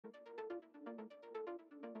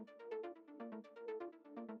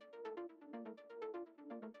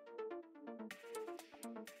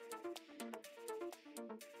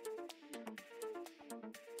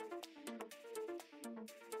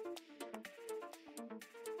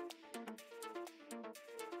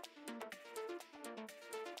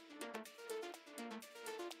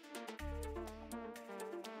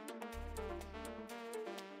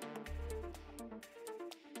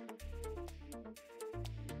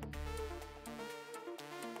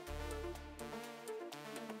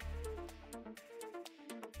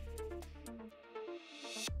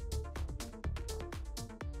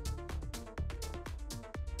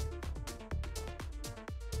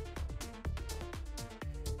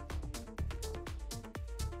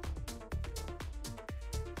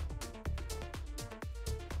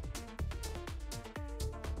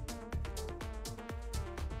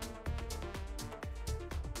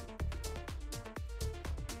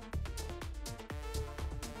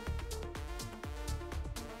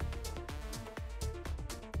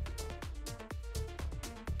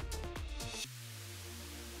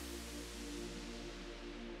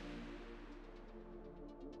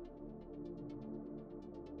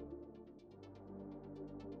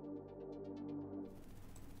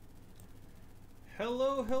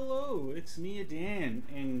Hello, hello, it's me, Dan,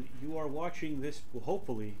 and you are watching this, well,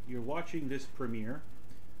 hopefully, you're watching this premiere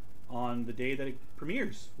on the day that it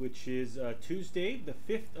premieres, which is Tuesday, the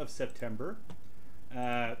 5th of September.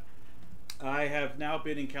 Uh, I have now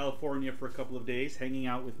been in California for a couple of days, hanging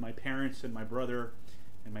out with my parents and my brother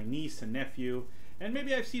and my niece and nephew, and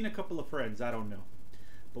maybe I've seen a couple of friends, I don't know.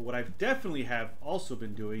 But what I've definitely have also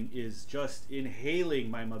been doing is just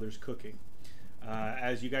inhaling my mother's cooking.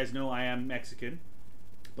 As you guys know, I am Mexican,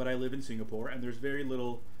 but I live in Singapore, and there's very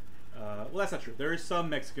little, well, that's not true. There is some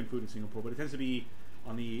Mexican food in Singapore, but it tends to be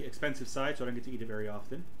on the expensive side, so I don't get to eat it very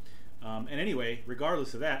often. And anyway,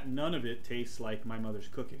 regardless of that, none of it tastes like my mother's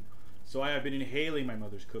cooking. So I have been inhaling my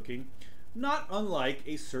mother's cooking, not unlike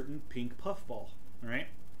a certain pink puffball, right?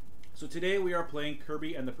 So today we are playing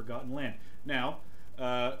Kirby and the Forgotten Land. Now,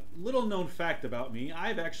 little known fact about me,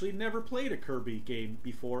 I've actually never played a Kirby game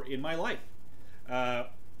before in my life.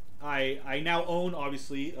 I now own,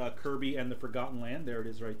 obviously, Kirby and the Forgotten Land. There it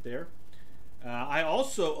is right there. I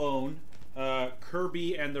also own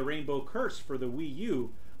Kirby and the Rainbow Curse for the Wii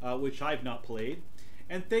U, which I've not played.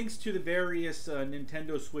 And thanks to the various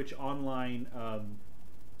Nintendo Switch online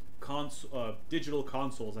digital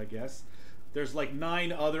consoles, I guess, there's like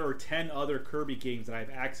 9 other or 10 other Kirby games that I have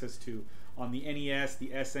access to on the NES, the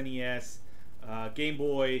SNES, Game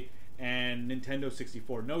Boy, and Nintendo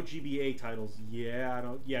 64. No GBA titles.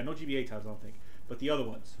 No GBA titles, I don't think. But the other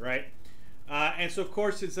ones, right? And so, of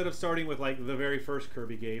course, instead of starting with like the very first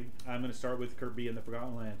Kirby game, I'm going to start with Kirby and the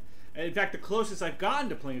Forgotten Land. And in fact, the closest I've gotten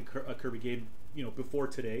to playing a Kirby game, before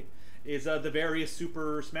today, is the various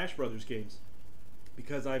Super Smash Brothers games,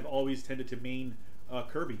 because I've always tended to main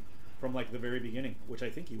Kirby from like the very beginning, which I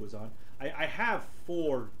think he was on. I have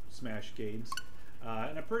 4 Smash games.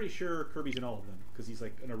 And I'm pretty sure Kirby's in all of them, because he's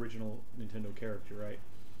like an original Nintendo character, right?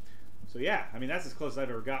 So yeah, I mean, that's as close as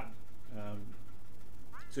I've ever gotten.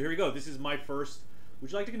 So here we go. This is my first.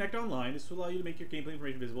 Would you like to connect online? This will allow you to make your gameplay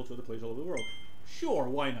information visible to other players all over the world. Sure,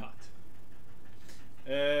 why not?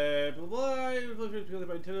 Okay,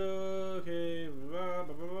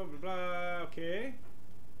 okay.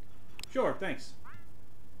 Sure, thanks.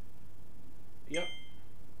 Yep.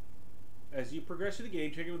 As you progress through the game,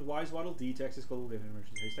 check it with Wise Waddle D to access global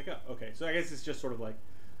information. Stack up. Okay, so I guess it's just sort of like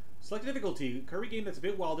select a difficulty. Kirby game that's a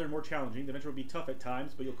bit wilder and more challenging. The adventure will be tough at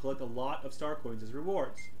times, but you'll collect a lot of star coins as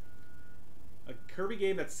rewards. A Kirby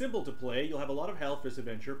game that's simple to play. You'll have a lot of health for this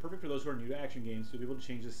adventure. Perfect for those who are new to action games. So you'll be able to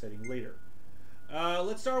change this setting later.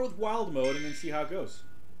 Let's start with wild mode and then see how it goes.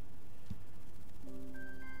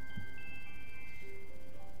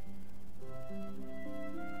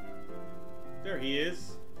 There he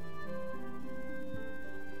is.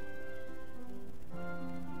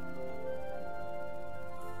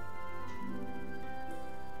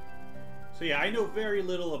 So yeah, I know very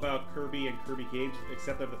little about Kirby and Kirby games,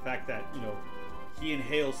 except for the fact that, he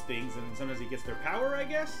inhales things and sometimes he gets their power, I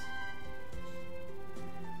guess?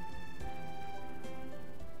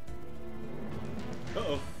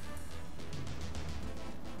 Uh-oh.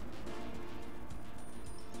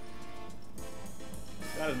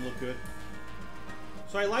 That doesn't look good.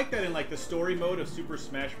 So I like that in like the story mode of Super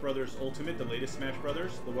Smash Bros. Ultimate, the latest Smash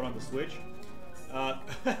Bros., the one on the Switch.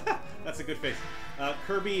 That's a good face.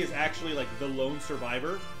 Kirby is actually like the lone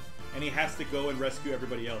survivor, and he has to go and rescue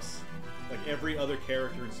everybody else. Like every other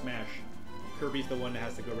character in Smash, Kirby's the one that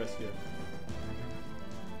has to go rescue him.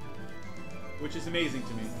 Which is amazing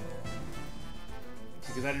to me.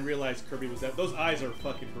 Because I didn't realize Kirby was that. Those eyes are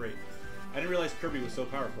fucking great. I didn't realize Kirby was so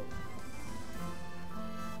powerful.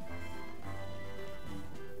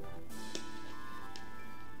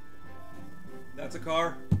 That's a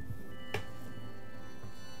car.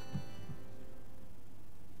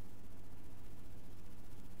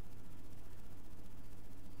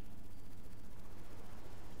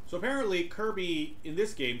 So apparently Kirby, in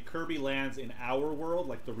this game, Kirby lands in our world,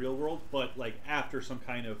 like the real world, but like after some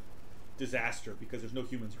kind of disaster because there's no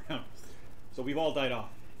humans around. So we've all died off.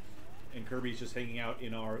 And Kirby's just hanging out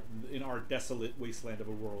in our desolate wasteland of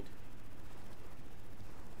a world.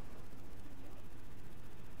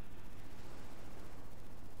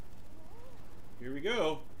 Here we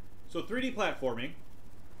go. So 3D platforming.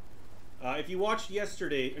 If you watched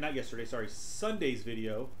Sunday's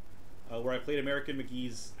video, where I played American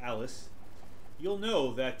McGee's Alice, you'll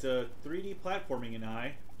know that 3D platforming and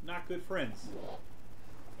I, not good friends.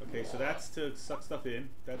 Okay, so that's to suck stuff in.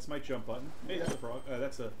 That's my jump button. Hey, that's a frog.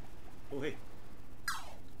 Oh, hey.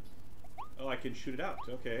 Oh, I can shoot it out.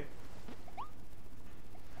 Okay.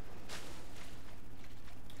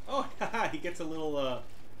 Oh, haha, he gets a little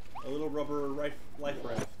rubber life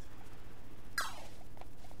raft.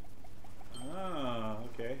 Ah,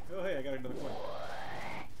 okay. Oh, hey, I got another coin.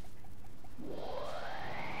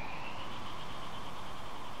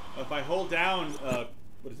 If I hold down,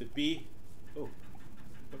 what is it, B? Oh,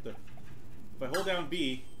 what the? If I hold down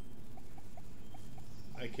B,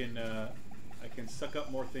 I can suck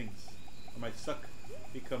up more things. Or my suck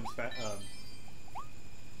becomes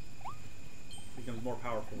becomes more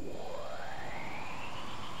powerful,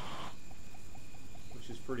 which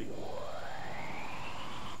is pretty cool.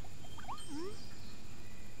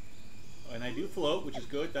 And I do float, which is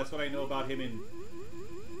good. That's what I know about him.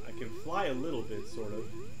 I can fly a little bit, sort of.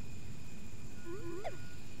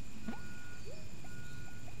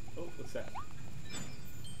 Oh, what's that?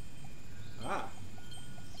 Ah.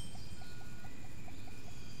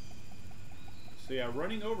 So yeah,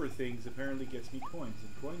 running over things apparently gets me coins.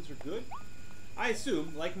 And coins are good. I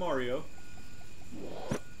assume, like Mario.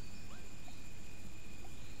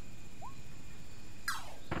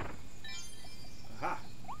 Aha.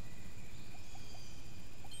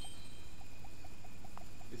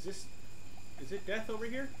 Is it death over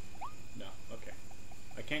here? No, okay.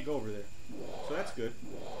 I can't go over there. So that's good.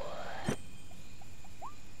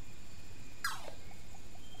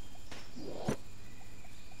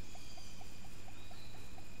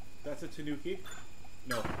 That's a Tanuki?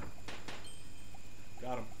 No.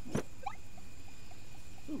 Got him.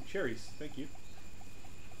 Ooh, cherries. Thank you.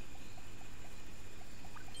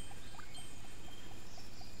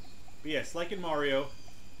 But yes, like in Mario,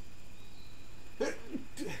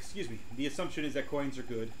 excuse me, the assumption is that coins are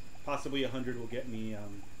good. Possibly 100 will get me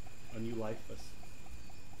a new life.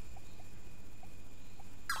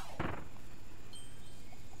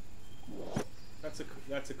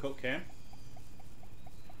 That's a Coke can.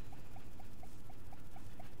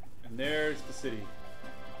 And there's the city.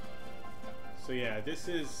 So yeah, this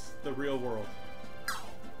is the real world.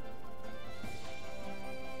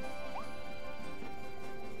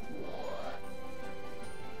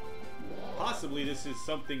 Possibly this is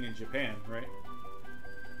something in Japan, right?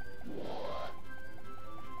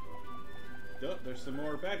 Oh, there's some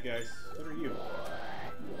more bad guys. What are you?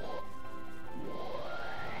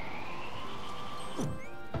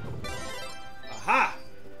 Aha!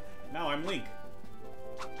 Now I'm Link.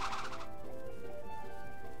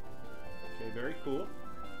 Okay, very cool.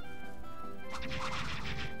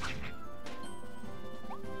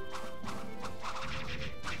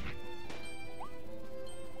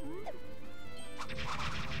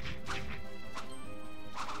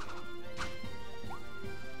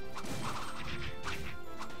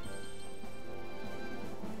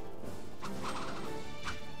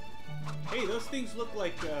 Hey, those things look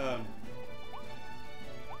like,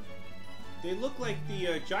 they look like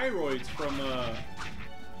the gyroids from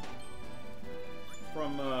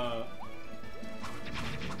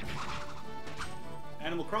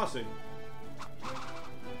Animal Crossing.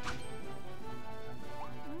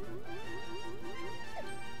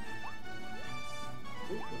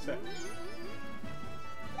 Ooh, what's that?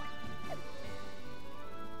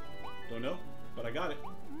 Don't know, but I got it.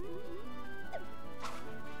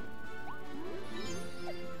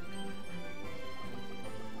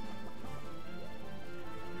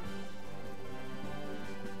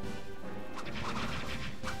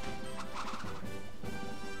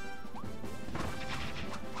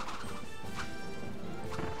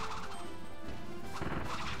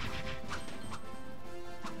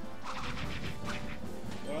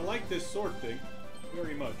 This sword thing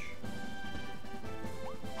very much.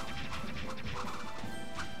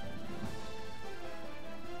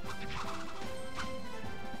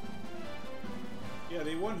 Yeah,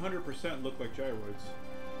 they 100% look like gyroids.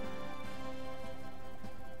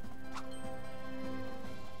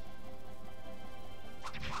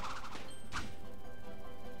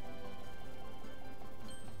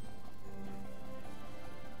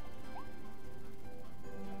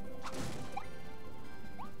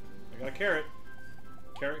 Carrot.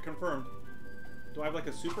 Carrot confirmed. Do I have like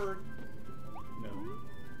a super? No.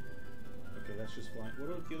 Okay, that's just flying. What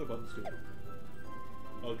do the other buttons do?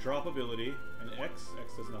 Oh, drop ability and X.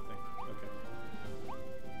 X does nothing. Okay.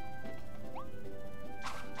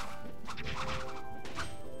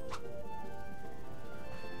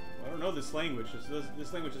 Well, I don't know this language.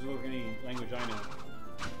 This language doesn't look like any language I know.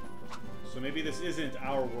 So maybe this isn't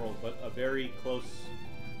our world, but a very close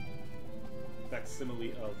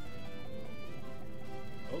facsimile of.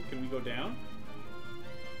 Oh, can we go down?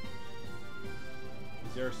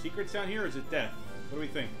 Is there secrets down here, or is it death? What do we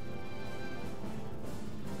think?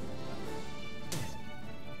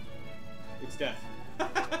 It's death.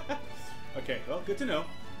 Okay, well, good to know.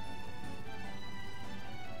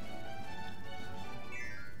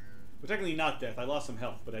 Well, technically not death. I lost some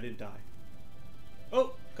health, but I didn't die.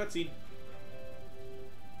 Oh, cutscene.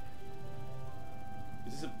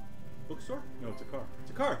 Is this a... Bookstore? No, it's a car.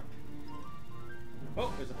 It's a car!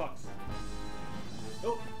 Oh, there's a fox.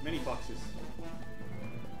 Oh, many foxes.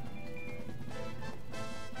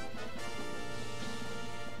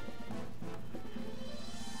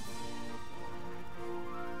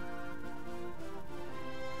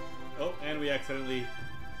 Oh, and we accidentally...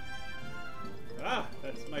 Ah,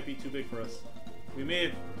 that might be too big for us. We may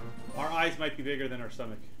have... Our eyes might be bigger than our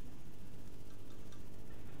stomach.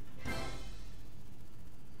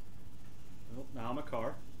 Oh, now I'm a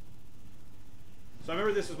car. So I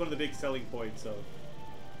remember this was one of the big selling points, so...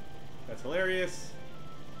 That's hilarious.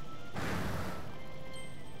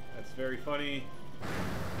 That's very funny.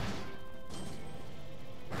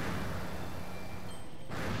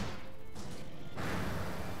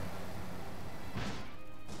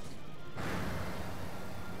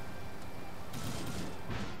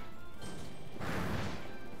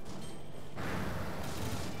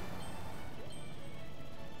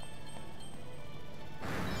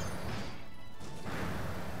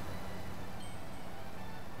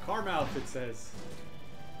 Car mouth, it says.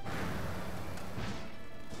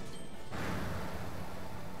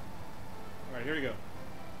 Alright, here we go.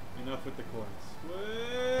 Enough with the coins.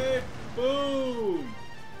 Wait! Boom!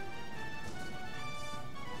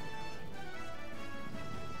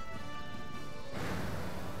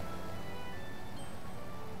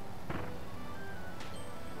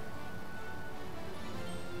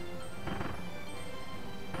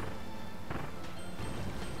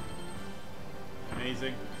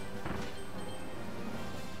 Amazing.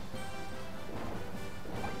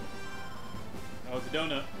 That was a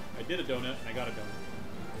donut. I did a donut, and I got a donut.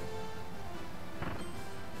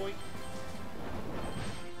 Point.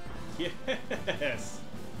 Yes!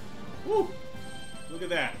 Woo! Look at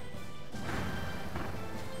that.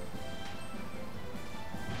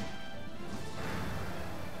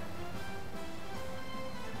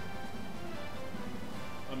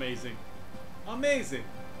 Amazing. Amazing!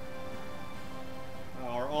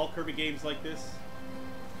 Are all Kirby games like this?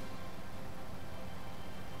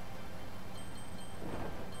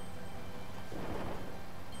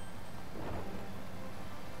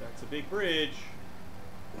 That's a big bridge.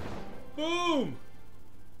 Boom!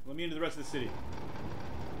 Let me into the rest of the city.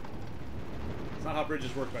 It's not how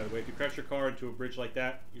bridges work, by the way. If you crash your car into a bridge like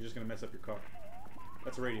that, you're just going to mess up your car.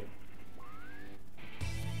 That's a radio.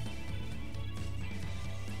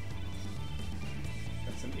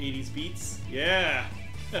 Got some 80s beats. Yeah!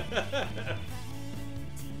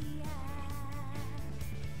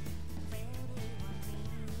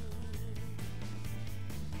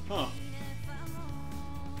 Huh.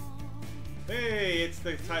 Hey, it's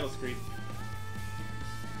the title screen.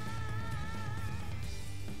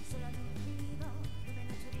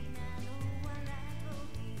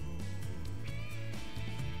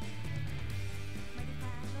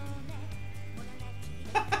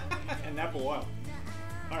 An apple, wow.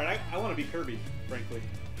 Alright, I want to be Kirby, frankly.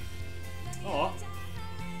 Aw.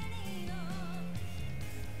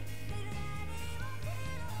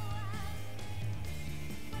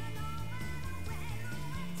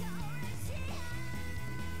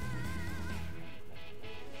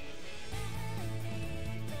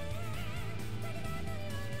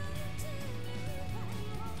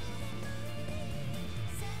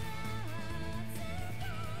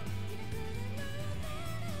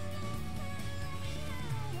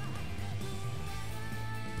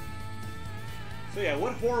 So yeah,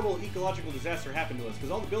 what horrible ecological disaster happened to us?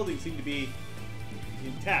 Because all the buildings seem to be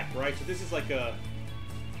intact, right? So this is like a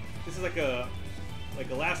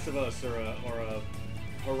Last of Us or a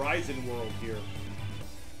Horizon world here.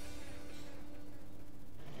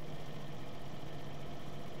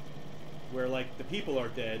 Where like the people are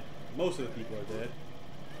dead, most of the people are dead,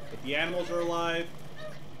 but the animals are alive,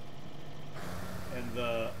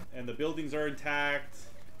 and the buildings are intact,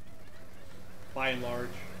 by and large.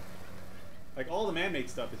 Like, all the man-made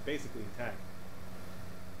stuff is basically intact.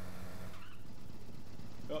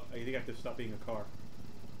 Oh, I think I have to stop being a car.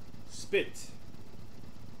 Spit.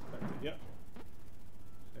 Yep.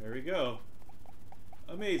 There we go.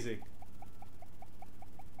 Amazing.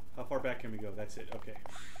 How far back can we go? That's it. Okay.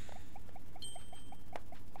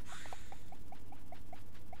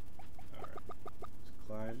 Alright. Let's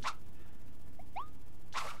climb.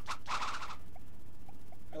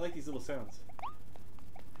 I like these little sounds.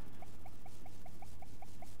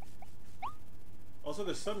 Also,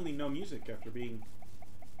 there's suddenly no music after being...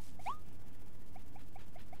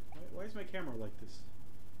 Why is my camera like this?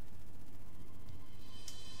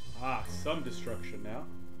 Ah, some destruction now.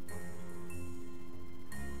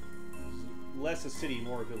 Less a city,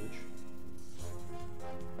 more a village.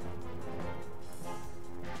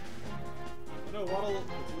 Oh no, Waddle...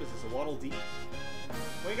 What is this? this? A Waddle Dee?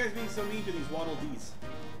 Why are you guys being so mean to these Waddle Dees?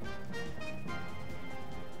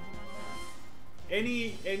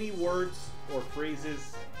 Any words or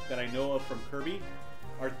phrases that I know of from Kirby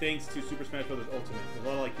are thanks to Super Smash Bros. Ultimate. There's a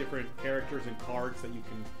lot of like different characters and cards that you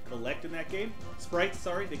can collect in that game. Sprites,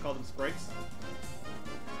 sorry, they call them sprites.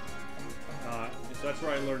 So that's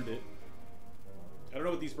where I learned it. I don't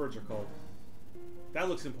know what these birds are called. That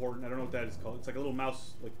looks important. I don't know what that is called. It's like a little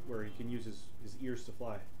mouse, like where he can use his ears to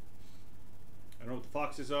fly. I don't know what the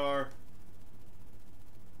foxes are.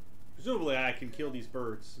 Presumably I can kill these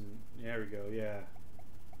birds. And there we go, yeah.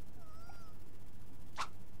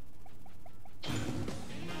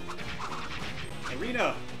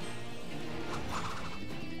 Arena!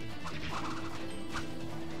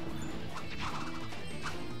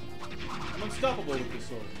 I'm unstoppable with this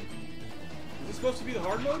sword. Is this supposed to be the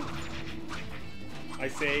hard mode? I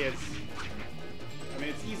say it's... I mean,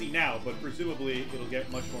 it's easy now, but presumably it'll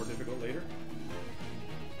get much more difficult later.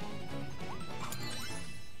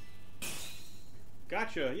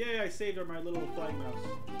 Gotcha! Yay, I saved my little flying mouse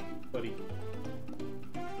buddy.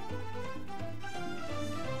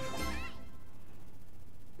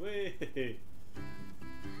 Wait.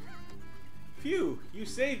 Phew, you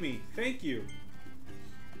saved me. Thank you.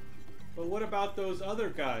 But what about those other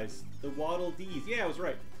guys? The Waddle Dees. Yeah, I was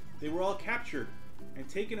right. They were all captured and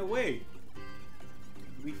taken away.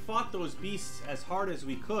 We fought those beasts as hard as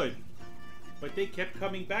we could, but they kept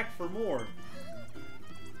coming back for more.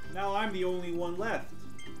 Now I'm the only one left.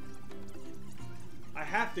 I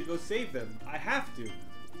have to go save them. I have to.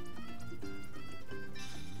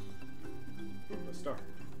 Ooh, a star.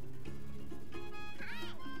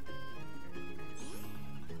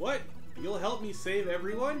 What? You'll help me save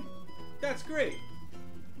everyone? That's great.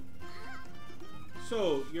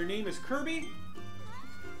 So, your name is Kirby?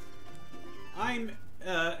 I'm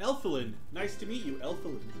Elfilin. Nice to meet you,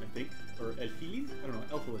 Elfilin, I think. Or Elfilin? I don't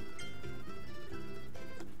know, Elfilin.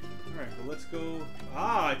 Alright, well let's go...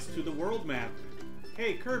 Ah, it's to the world map.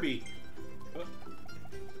 Hey, Kirby. Oh,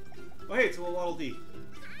 hey, it's a little Waddle Dee.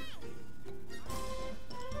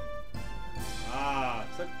 Ah,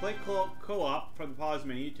 select play co-op from the pause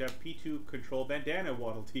menu to have P2 control Bandana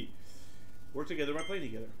Waddle Dee. Work together by playing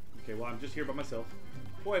together. Okay, well, I'm just here by myself.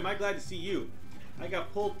 Boy, am I glad to see you. I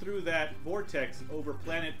got pulled through that vortex over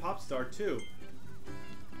Planet Popstar, too.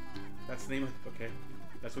 That's the name of... Okay.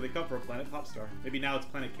 That's where they come from, Planet Popstar. Maybe now it's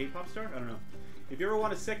Planet K Popstar? I don't know. If you ever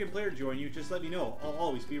want a second player to join you, just let me know. I'll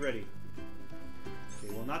always be ready.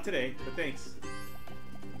 Okay, well, not today, but thanks.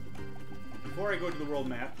 Before I go to the world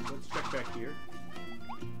map, let's check back here.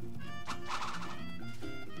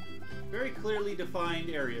 Very clearly defined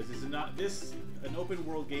areas. This is not this an open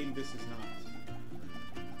world game. This is not.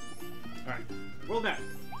 All right, world map.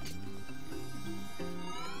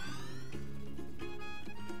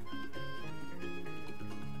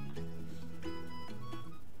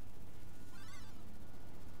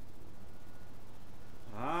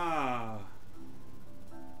 Ah,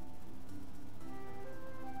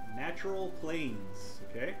 natural plains.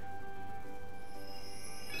 Okay.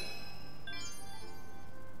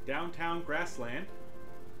 Downtown grassland.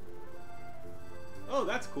 Oh,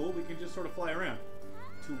 that's cool. We can just sort of fly around.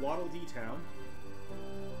 To Waddle Dee Town.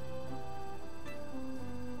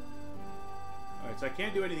 Alright, so I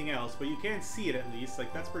can't do anything else, but you can see it at least.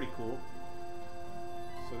 Like, that's pretty cool.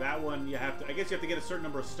 So that one, you have to... I guess you have to get a certain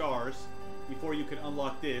number of stars before you can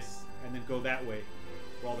unlock this, and then go that way,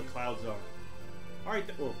 where all the clouds are. Alright,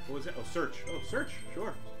 oh, what was that? Oh, search. Oh, search?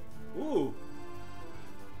 Sure. Ooh.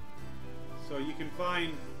 So you can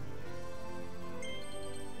find...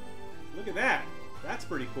 Look at that. That's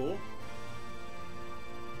pretty cool.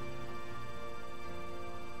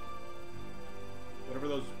 Whatever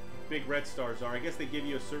those big red stars are. I guess they give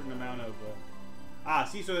you a certain amount of... Ah,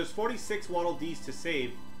 see, so there's 46 Waddle Dees to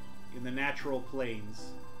save in the natural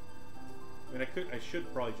plains. I mean, I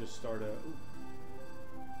should probably just start a... Ooh.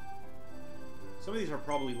 Some of these are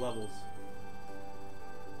probably levels.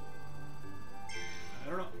 I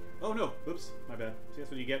don't know. Oh, no. Oops. My bad. See,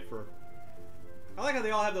 that's what you get for... I like how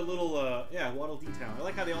they all have their little, yeah, Waddle Dee Town. I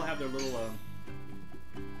like how they all have their little,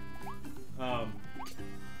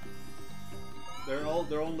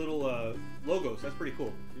 their own little, logos. That's pretty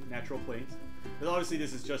cool. Natural plains. But obviously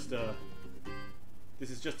this is just a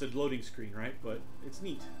loading screen, right? But it's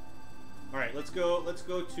neat. Alright, let's go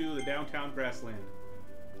to the downtown grassland.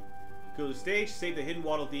 Go to the stage, save the hidden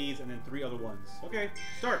Waddle Dees, and then 3 other ones. Okay,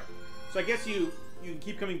 start. So I guess you can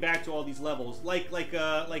keep coming back to all these levels, like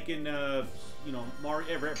in you know,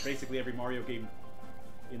 basically every Mario game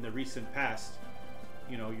in the recent past.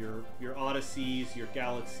 You know, your Odysseys, your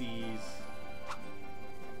Galaxies,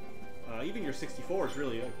 even your 64s,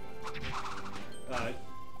 really.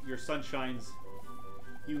 your sunshines,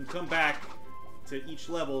 you can come back to each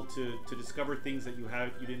level to discover things that you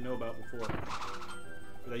didn't know about before,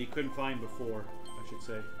 or that you couldn't find before, I should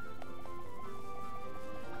say.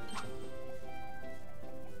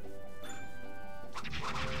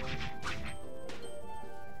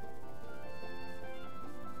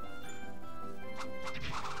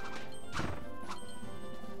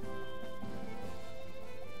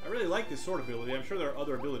 I really like this sword ability. I'm sure there are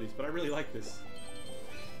other abilities, but I really like this.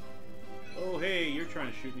 Oh, hey, you're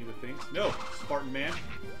trying to shoot me with things. No, Spartan man.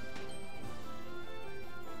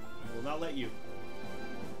 I will not let you.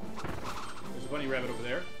 There's a bunny rabbit over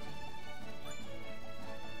there.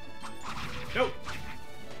 No!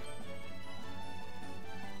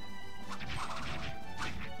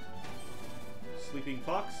 Sleeping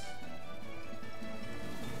fox.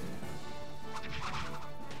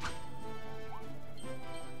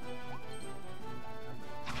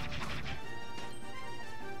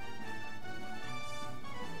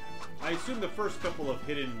 I assume the first couple of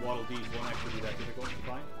hidden Waddle Dees won't actually be that difficult to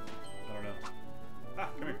find. I don't know. Ah,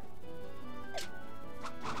 come here.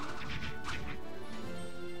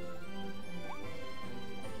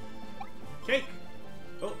 Cake!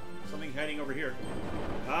 Oh, something hiding over here.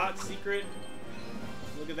 Ah, it's secret.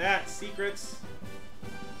 Look at that, secrets.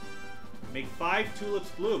 Make 5 tulips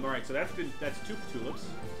bloom. Alright, so that's 2 tulips.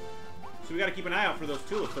 So we gotta keep an eye out for those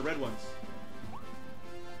tulips, the red ones.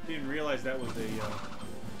 Didn't realize that was a...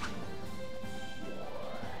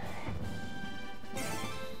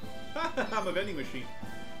 I'm a vending machine.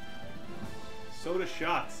 Soda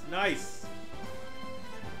shots. Nice.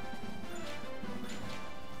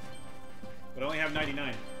 But I only have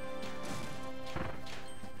 99.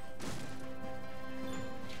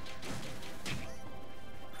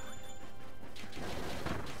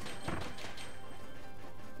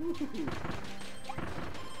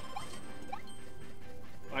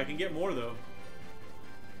 I can get more though.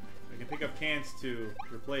 I can pick up cans to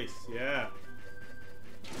replace. Yeah.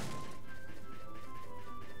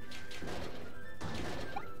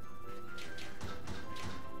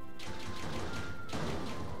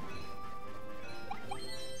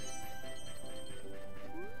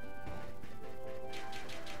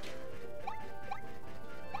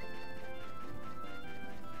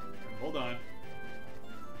 Hold on.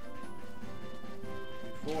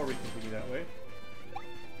 Before we continue that way.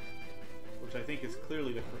 Which I think is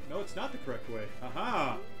clearly the correct... No, it's not the correct way.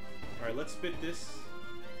 Aha! Alright, let's spit this.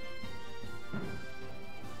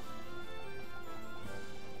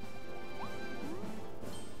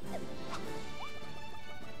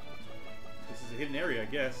 This is a hidden area, I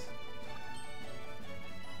guess.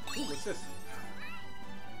 Ooh, what's this?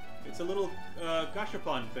 It's a little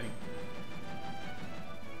gashapon thing.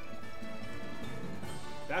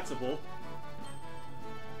 That's a bull.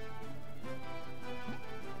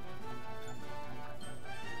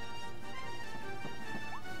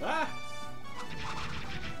 Ah!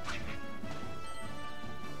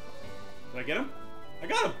 Did I get him? I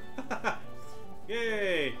got him!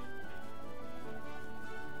 Yay!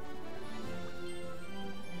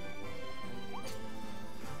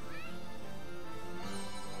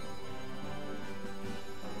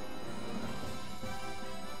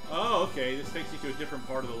 Oh, okay. This takes you to a different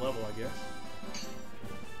part of the level, I guess.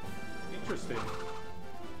 Interesting.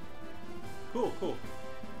 Cool, cool.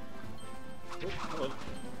 Oh, hello.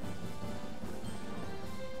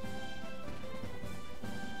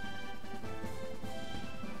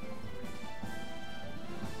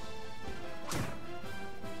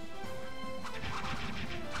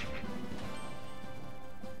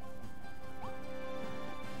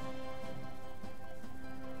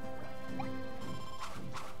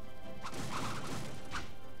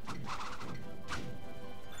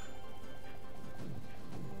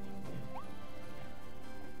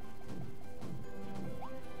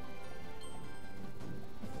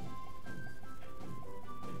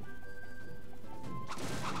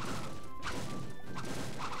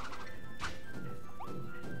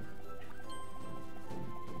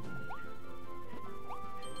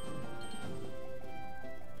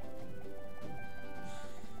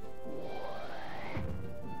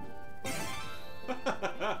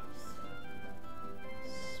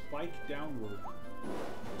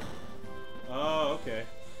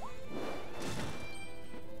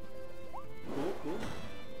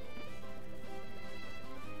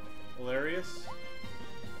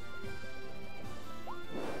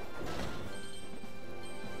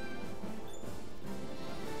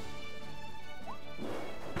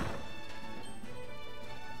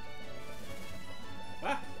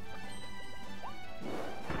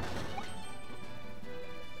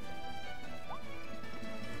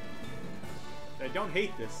 don't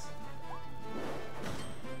hate this.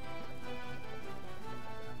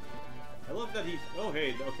 I love that he's... Oh,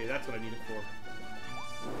 hey, okay, that's what I need it for.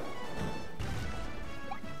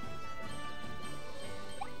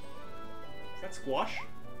 Is that squash?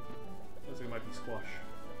 Looks like it might be squash.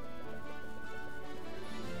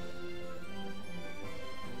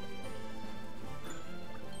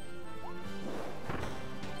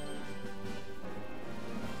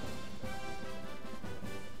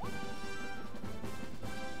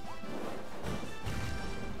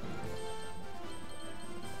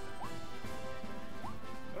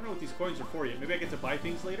 These coins are for you. Maybe I get to buy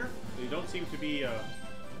things later? They don't seem to be, Oh,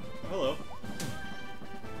 hello.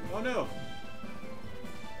 Oh, no.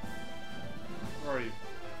 Where are you?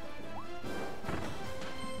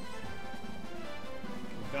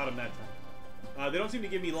 Got him that time. They don't seem to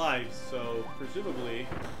give me lives, so presumably...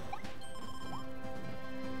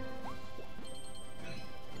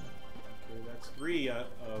 Okay, that's 3 of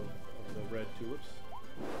the red tulips.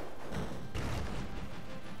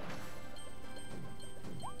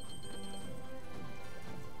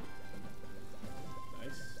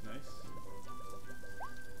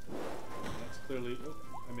 Clearly, oh,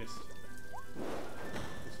 I missed.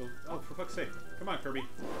 So, oh, for fuck's sake. Come on, Kirby.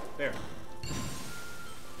 There.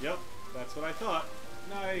 Yep, that's what I thought.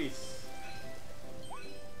 Nice.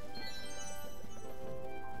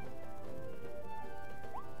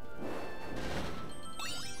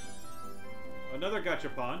 Another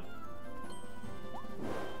gachapon.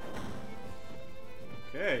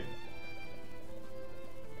 Okay.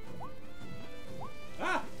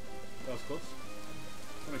 Ah! That was close.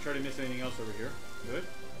 I'm gonna try to miss anything else over here. Good.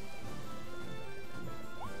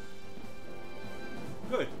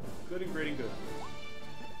 Good. Good and great and good.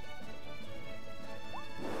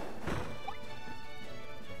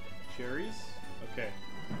 Cherries. Okay.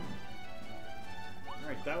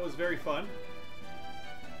 Alright, that was very fun.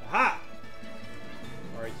 Aha!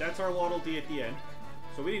 Alright, that's our Waddle Dee at the end.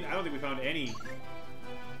 So we didn't, I don't think we found any...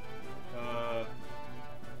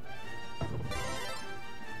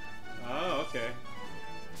 Oh, okay.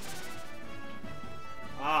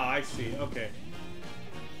 Ah, I see. Okay.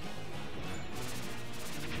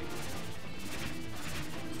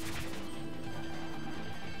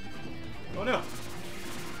 Oh no!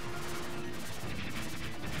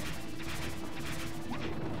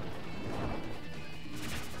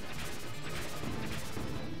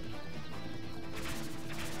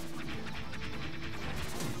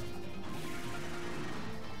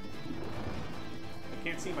 I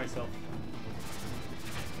can't see myself.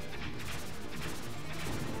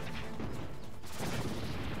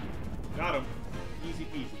 Got him. Easy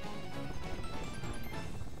peasy.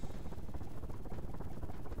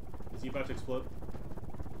 Is he about to explode?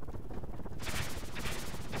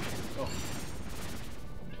 Oh.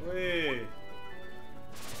 Wait.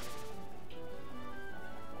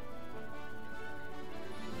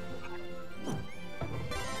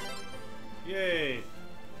 Yay.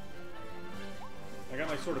 I got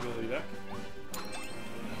my sword ability back.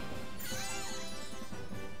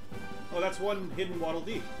 Oh, that's one hidden Waddle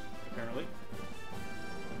Dee, apparently.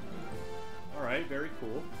 Alright, very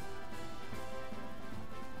cool.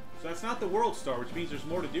 So that's not the World Star, which means there's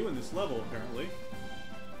more to do in this level, apparently.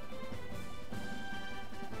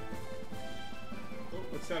 Oh,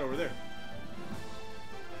 what's that over there?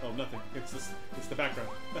 Oh, nothing. It's this, it's the background.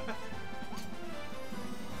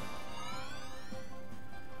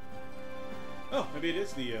 Oh, maybe it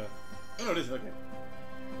is the, Oh, no, it isn't. Okay.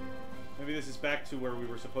 Maybe this is back to where we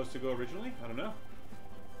were supposed to go originally? I don't know.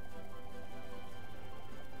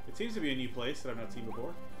 It seems to be a new place that I've not seen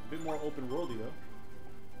before. A bit more open-worldy, though.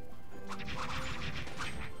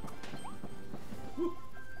 Woo.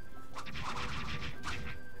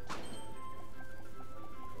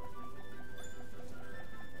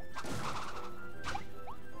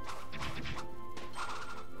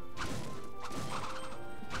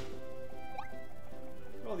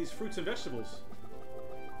 All these fruits and vegetables.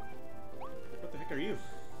 What the heck are you?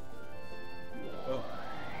 Oh.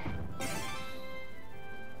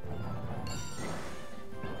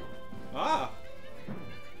 Ah!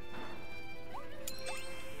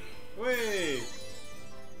 Wait!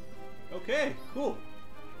 Okay, cool.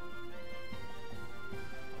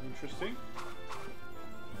 Interesting.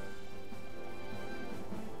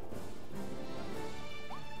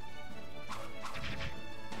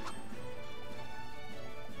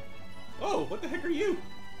 Oh, what the heck are you?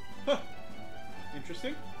 Huh.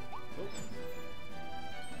 Interesting. Oh.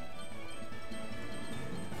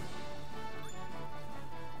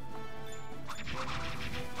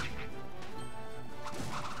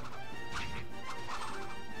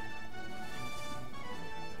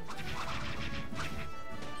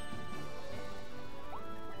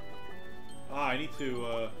 need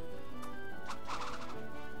to,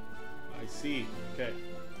 I see. Okay.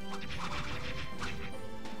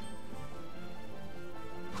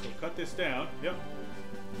 So cut this down. Yep.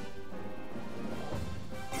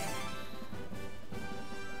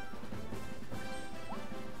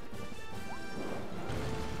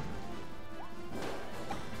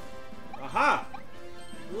 Aha!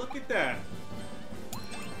 Look at that.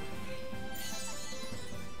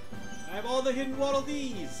 I have all the hidden Waddle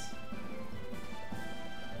Dees.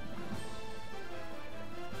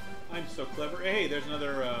 I'm so clever. Hey, there's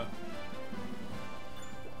another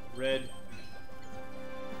red.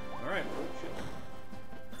 Alright, oh shit.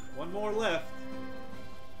 One more left.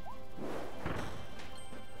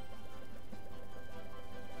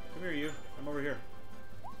 Come here, you. I'm over here.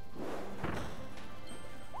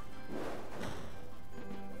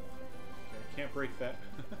 Okay, I can't break that.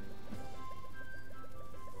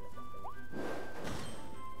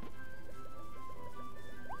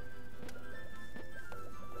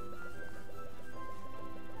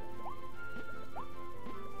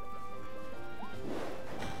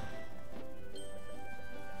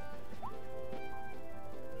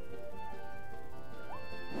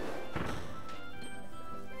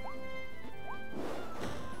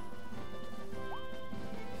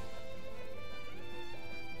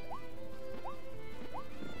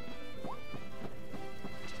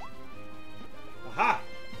 Aha!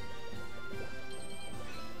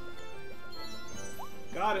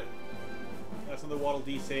 Got it. That's another Waddle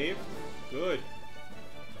Dee saved. Good.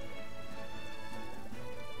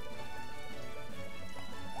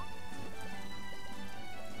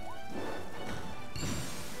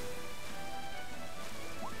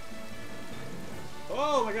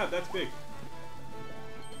 Oh my god, that's big.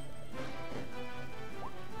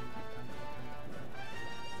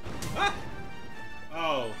 Ah!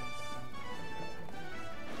 Oh.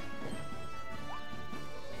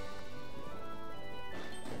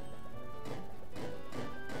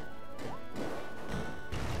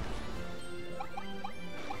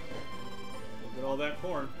 Look at all that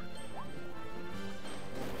corn.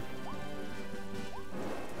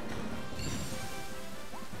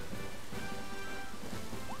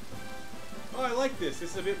 Oh, I like this.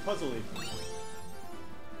 This is a bit puzzly.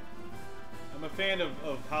 I'm a fan of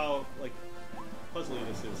how, like, puzzly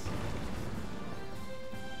this is.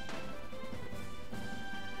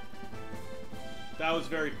 That was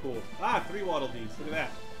very cool. Ah, 3 Waddle Dees. Look at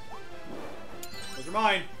that. Those are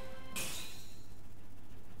mine.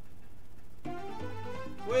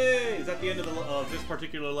 Whey! Is that the end of this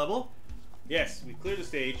particular level? Yes, we cleared the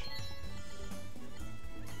stage.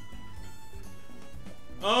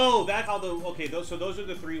 Oh, that's how the... Okay, so those are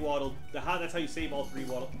the 3 Waddle... That's how you save all 3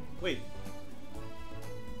 Waddle... Wait.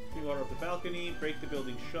 3 Waddle up the balcony, break the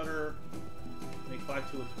building shutter, make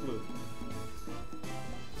 5 tulips blue.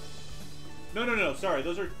 No, sorry.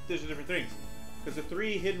 Those are different things. Because the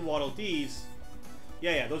 3 hidden Waddle Dees...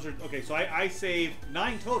 Yeah, those are... Okay, so I saved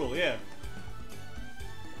 9 total, yeah.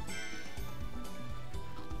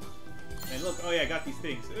 And look, oh yeah, I got these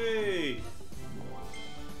things. Hey!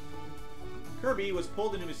 Kirby was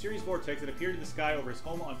pulled into a mysterious vortex that appeared in the sky over his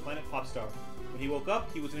home on planet Popstar. When he woke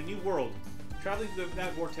up, he was in a new world. Traveling through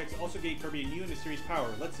that vortex also gave Kirby a new and mysterious power.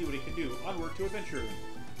 Let's see what he can do. Onward to adventure.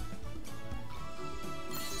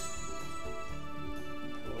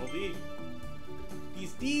 Waddle Dee.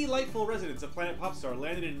 These delightful residents of planet Popstar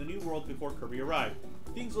landed in the new world before Kirby arrived.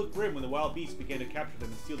 Things looked grim when the wild beasts began to capture them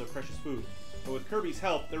and steal their precious food. But with Kirby's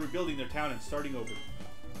help, they're rebuilding their town and starting over.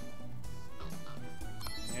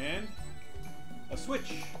 And... a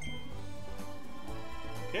switch.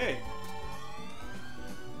 Okay.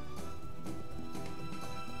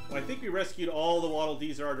 Well, I think we rescued all the Waddle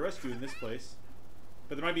Dees there are to rescue in this place.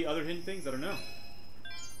 But there might be other hidden things, I don't know.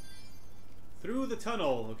 Through the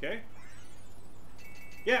tunnel, okay.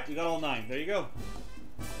 Yeah, we got all 9. There you go.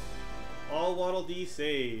 All Waddle Dee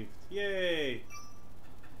saved. Yay!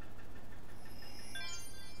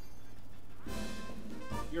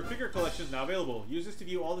 Your figure collection is now available. Use this to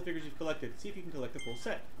view all the figures you've collected. See if you can collect the full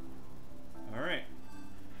set. Alright.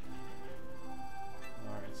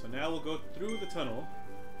 Alright, so now we'll go through the tunnel.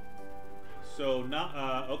 So,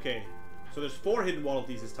 not, okay. So there's 4 hidden Waddle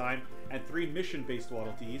Dees this time, and 3 mission-based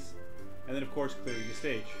Waddle Dees. And then, of course, clearing the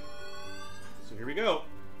stage. So here we go.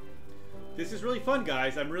 This is really fun,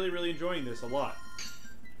 guys. I'm really, really enjoying this a lot.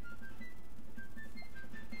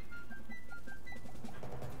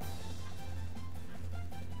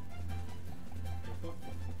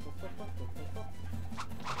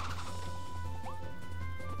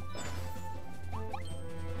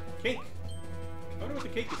 Cake. I wonder what the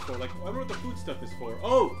cake is for. Like, I wonder what the food stuff is for.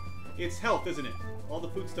 Oh, It's health, isn't it? All the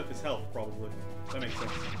food stuff is health, probably. That makes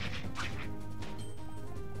sense.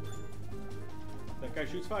 That guy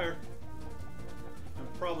shoots fire. I'm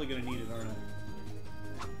probably gonna need it, aren't I?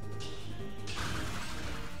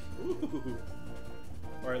 Ooh.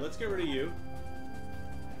 Alright, let's get rid of you.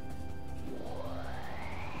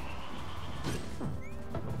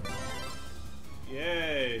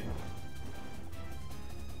 Yay!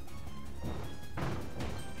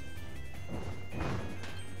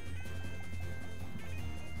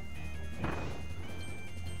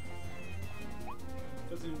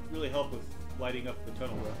 Doesn't really help with lighting up the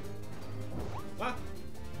tunnel though. Ah!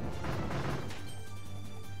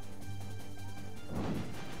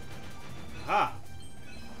 Aha!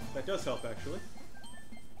 That does help actually.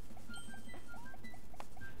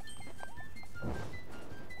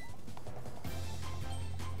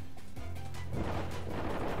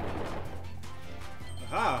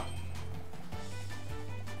 Aha!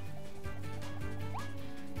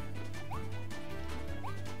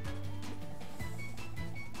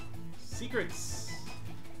 Secrets!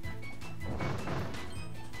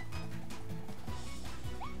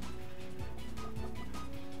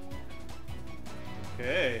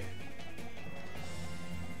 Okay.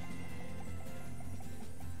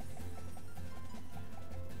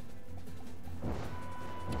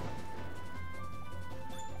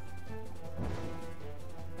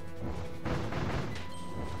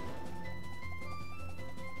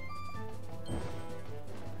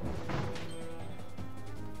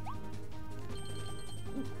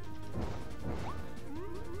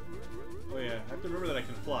 Oh yeah, I have to remember that I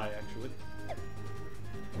can fly, actually.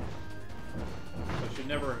 So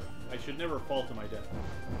I should never fall to my death.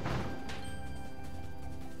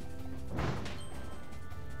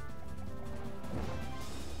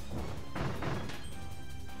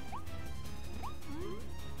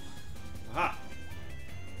 Aha!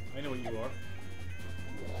 I know what you are.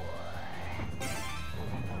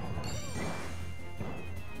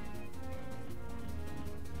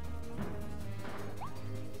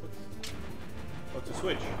 What's a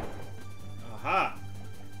switch? Aha!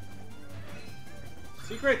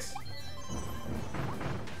 Secrets!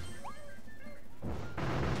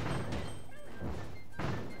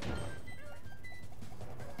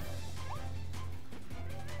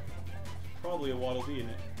 Probably a Waddle Dee in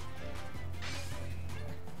it.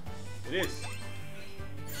 It is.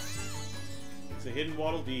 It's a hidden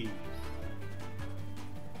Waddle Dee.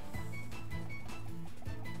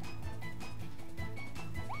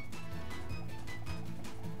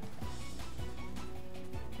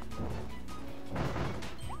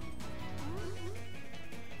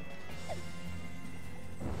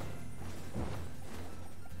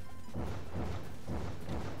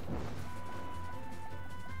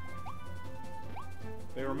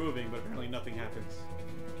 They were moving, but apparently nothing happens.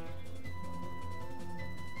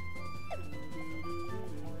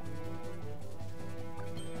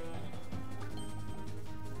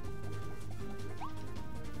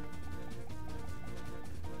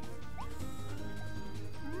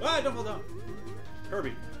 Ah, don't fall down!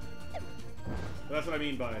 Kirby. So that's what I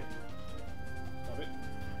mean by... Stop it.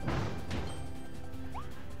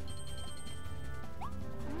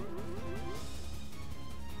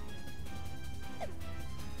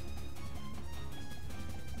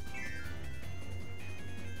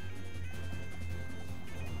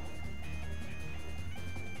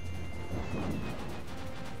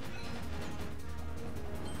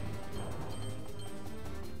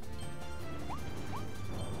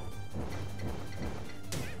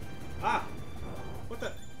 Ah! What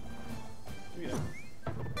the? Give me that.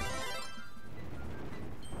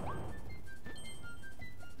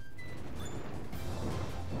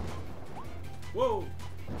 Whoa!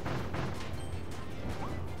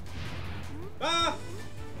 Ah!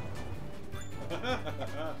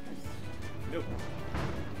 Nope.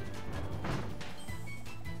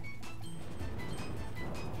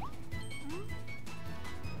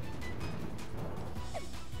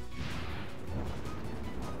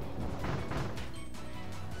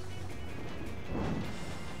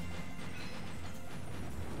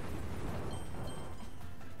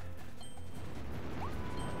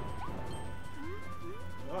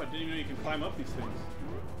 Oh, I didn't even know you can climb up these things.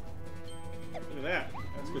 Look at that.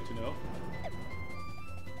 That's good to know.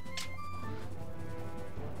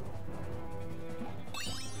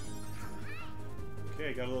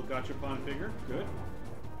 Okay, got a little gachapon figure. Good.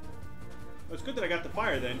 Well, it's good that I got the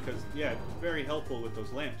fire then, because, yeah, it's very helpful with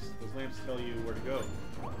those lamps. Those lamps tell you where to go.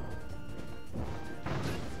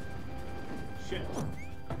 Shit.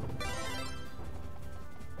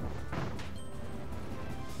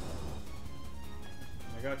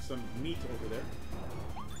 I got some meat over there.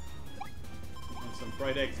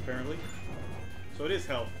 Fried eggs, apparently. So it is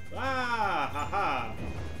health. Ah! Ha ha!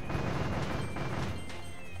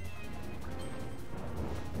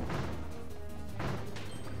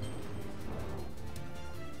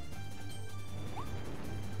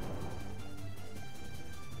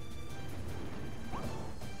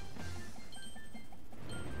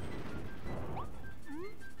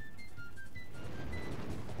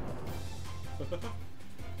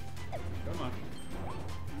 Come on.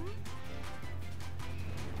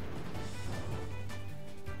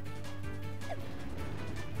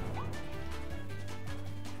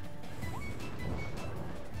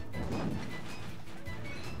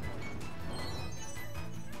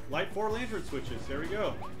 Light 4 lantern switches. There we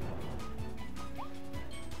go.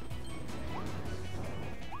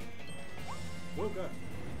 Oh god.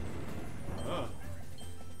 Oh.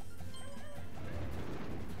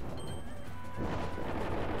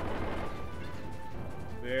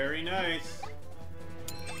 Very nice.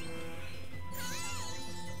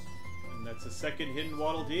 And that's a second hidden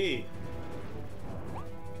Waddle Dee.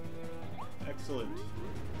 Excellent.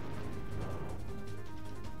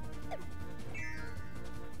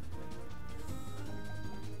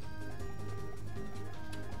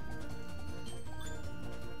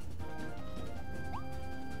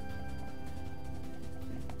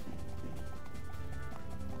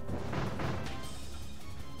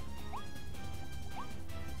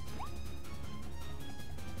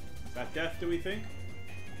 Is that death, do we think?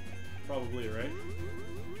 Probably, right?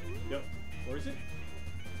 Yep. Or is it?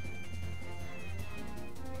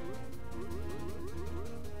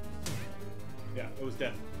 Yeah, it was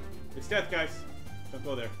death. It's death, guys. Don't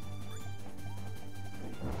go there.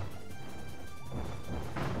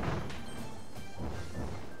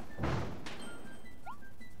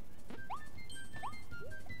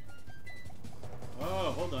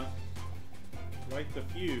 Oh, hold on. Light the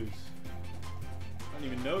fuse. I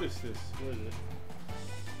didn't even notice this. Where is it?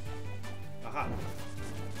 Aha.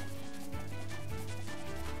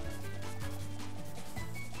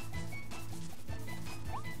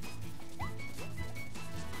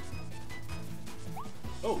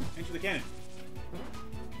 Oh, enter the cannon.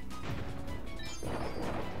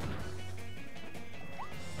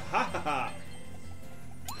 Ha ha ha!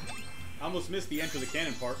 I almost missed the enter the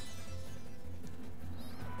cannon part.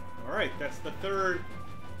 Alright, that's the third.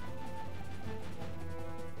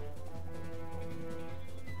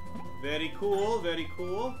 Very cool, very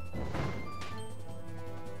cool.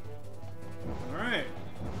 Alright.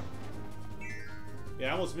 Yeah,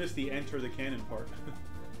 I almost missed the enter the cannon part.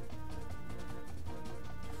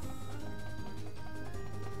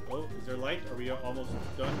 Oh, is there light? Are we almost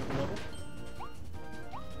done with the level?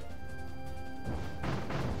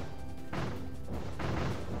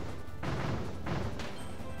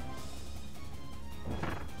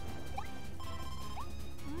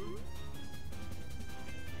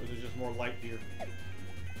 Or there's just more light here?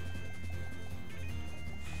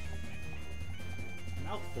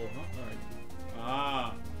 Mouthful, huh? Alright.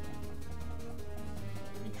 Ah.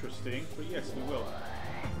 Interesting. But yes, we will.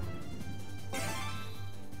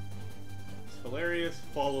 Hilarious.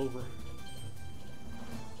 Fall over.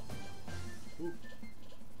 Ooh.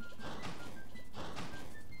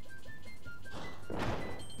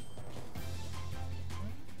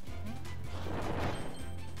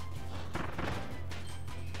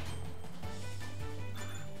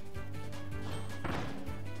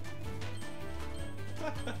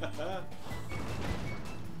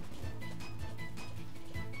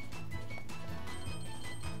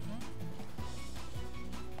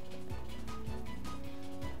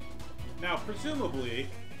 Now, presumably,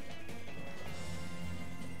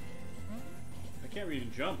 I can't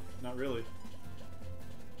even jump. Not really.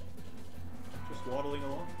 Just waddling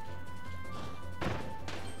along.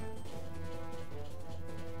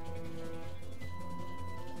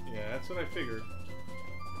 Yeah, that's what I figured.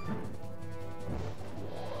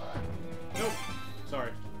 Nope.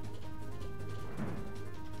 Sorry.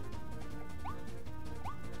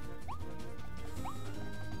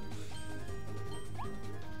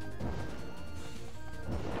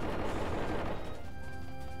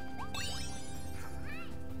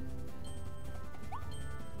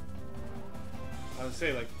 I would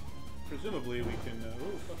say, like, presumably we can.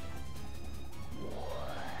 Ooh, fuck.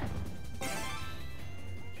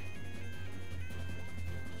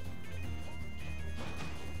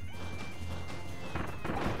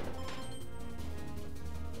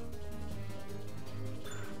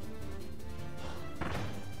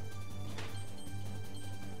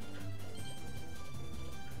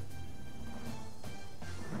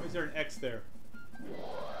 Why is there an X there?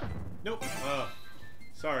 Nope.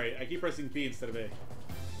 Sorry, I keep pressing B instead of A.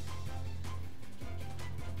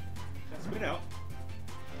 spit it out.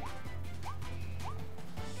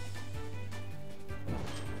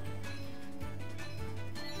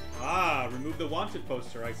 Ah, remove the wanted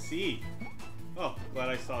poster. I see. Oh, glad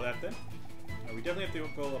I saw that then. Now, we definitely have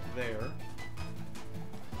to go up there.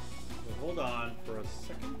 So hold on for a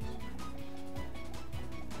second.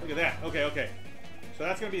 Look at that. Okay, okay. So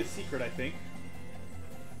that's going to be a secret, I think.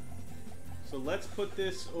 So let's put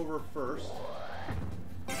this over first.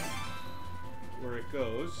 Where it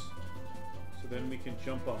goes. So then we can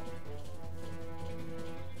jump up.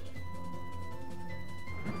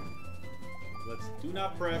 Let's do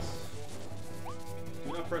not press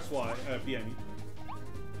Y, B, I mean.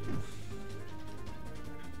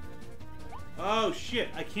 Oh shit,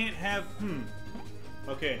 I can't have,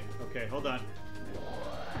 Okay, okay, hold on.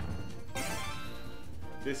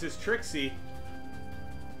 This is Trixie.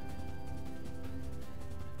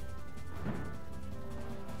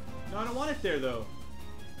 No, I don't want it there though.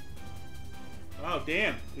 Oh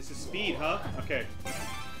damn, this is speed, huh? Okay.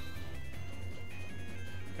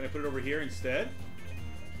 Can I put it over here instead?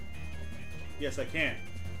 Yes, I can.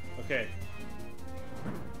 Okay.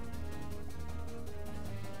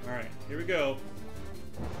 Alright, here we go.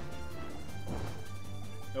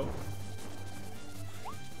 Nope.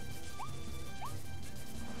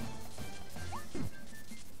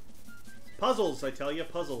 Puzzles, I tell you,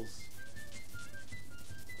 puzzles.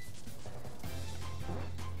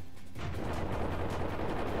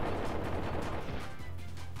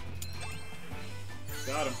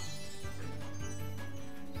 Got him.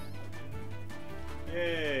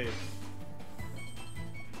 Hey.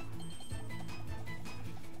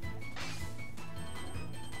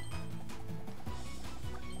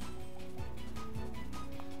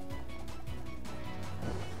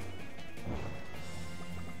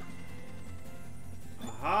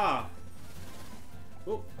 Aha.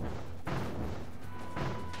 Oh.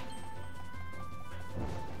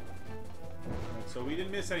 So we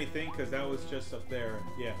didn't miss anything because that was just up there.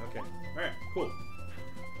 Yeah, okay. Alright, cool.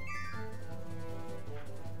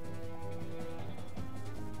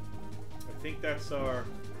 I think that's our...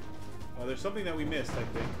 Oh, there's something that we missed, I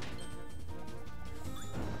think.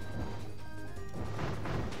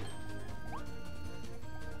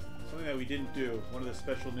 Something that we didn't do. One of the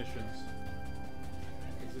special missions.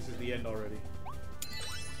 Because this is the end already.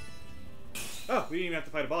 Oh, we didn't even have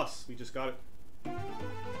to fight a boss. We just got it.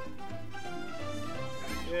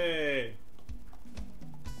 Yay!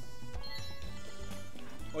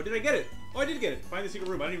 Oh, did I get it? Oh, I did get it! Find the secret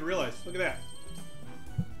room. I didn't even realize. Look at that.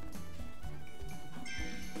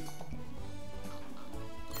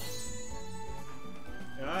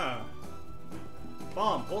 Ah.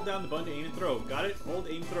 Bomb. Hold down the button to aim and throw. Got it? Hold,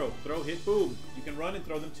 aim, throw. Throw, hit, boom. You can run and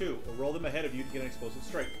throw them too, or roll them ahead of you to get an explosive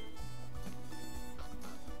strike.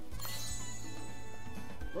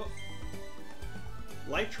 Oh.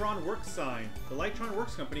 Lightron Works sign. The Lightron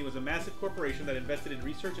Works Company was a massive corporation that invested in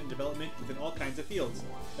research and development within all kinds of fields.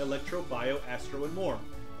 Electro, bio, astro, and more.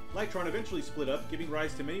 Lightron eventually split up, giving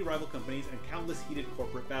rise to many rival companies and countless heated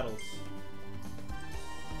corporate battles.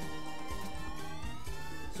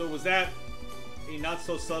 So was that a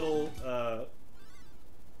not-so-subtle,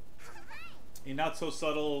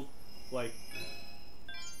 like,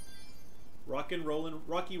 rocky rollin'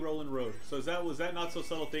 road? So was that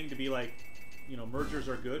not-so-subtle thing to be like, you know, mergers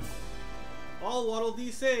are good? All Waddle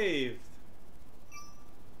Dee saved!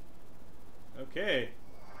 Okay.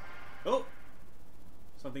 Oh!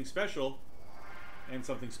 Something special. And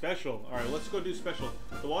something special. Alright, let's go do special.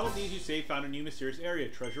 The Waddle Dees you saved found a new mysterious area,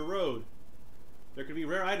 Treasure Road. There could be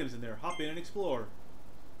rare items in there. Hop in and explore.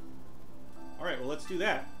 Alright, well let's do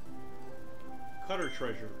that. Cutter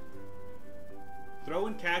treasure. Throw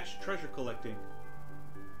and catch treasure collecting.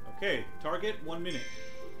 Okay, target 1 minute.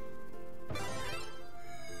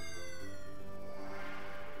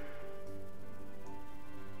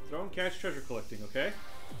 Throw and catch treasure collecting, okay?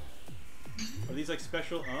 Are these like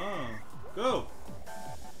special? Oh, go!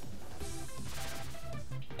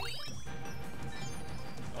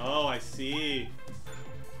 Oh, I see.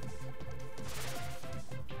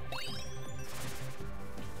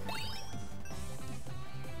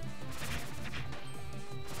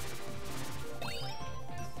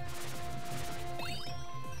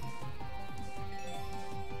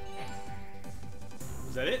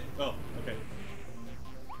 Is that it? Oh, okay.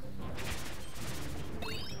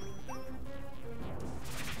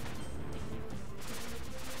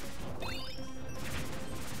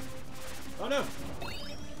 Oh no!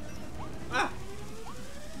 Ah!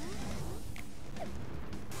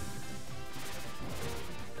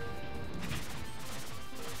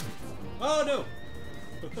 Oh no!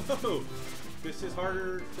 This is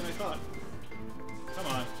harder than I thought. Come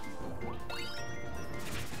on.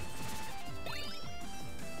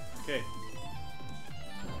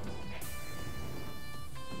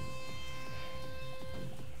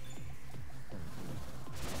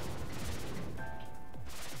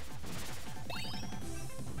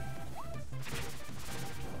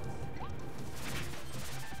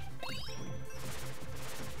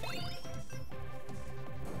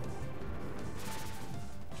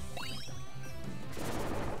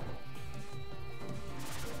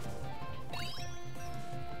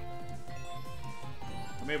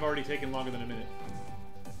 may have already taken longer than a minute.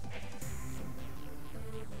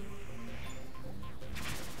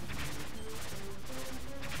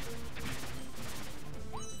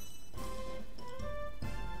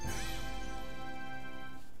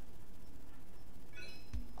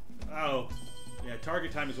 Oh, yeah,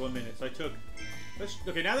 target time is 1 minute. So I took...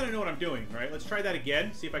 okay, now that I know what I'm doing, right? Let's try that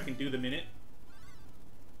again. See if I can do the minute.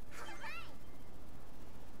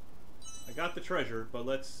 I got the treasure, but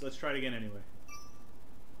let's try it again anyway.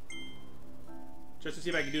 Just to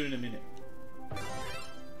see if I can do it in a minute.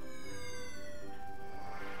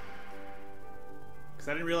 Because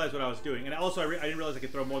I didn't realize what I was doing. And also, I didn't realize I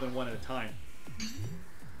could throw more than one at a time.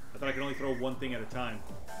 I thought I could only throw one thing at a time.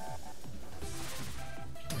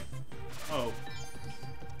 Oh.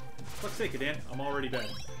 Fuck's sake, Dan. I'm already dead.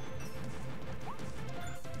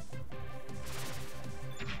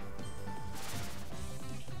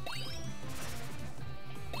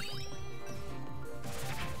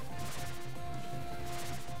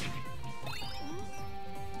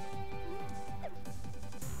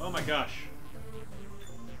 Oh my gosh.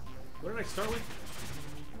 What did I start with?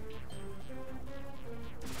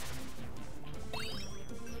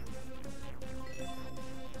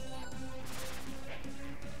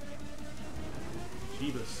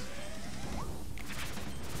 Jeebus.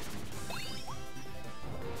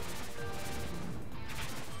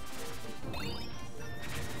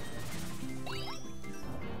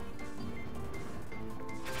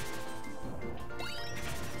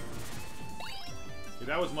 Okay,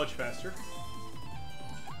 that was much faster.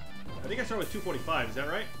 I think I started with 245, is that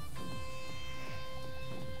right?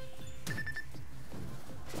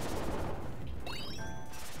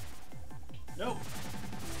 Nope.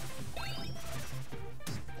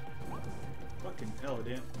 Fucking hell,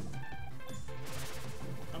 Dan.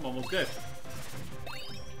 I'm almost dead.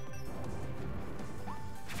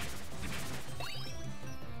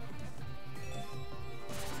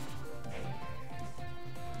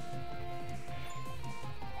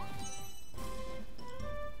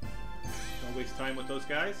 Don't waste time with those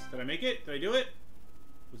guys. Did I make it? Did I do it?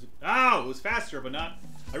 Was it? Oh, it was faster, but not.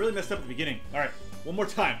 I really messed up at the beginning. All right, one more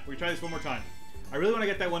time. We're gonna try this one more time. I really want to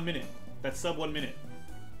get that 1 minute. That sub 1 minute.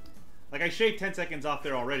 Like, I shaved 10 seconds off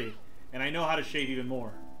there already, and I know how to shave even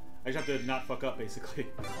more. I just have to not fuck up, basically.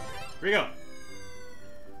 Here we go.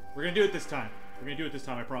 We're gonna do it this time. We're gonna do it this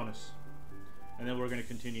time, I promise. And then we're gonna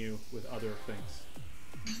continue with other things.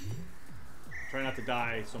 Try not to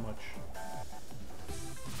die so much.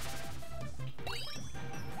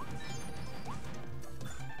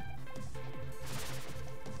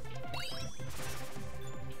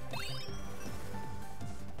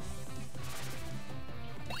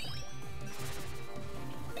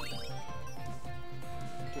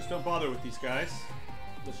 Just don't bother with these guys.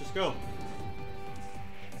 Let's just go.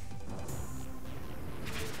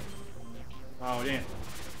 Oh, damn.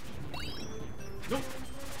 Nope.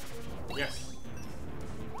 Yes.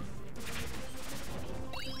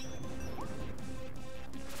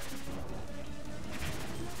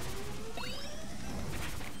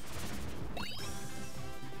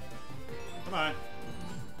 Come on.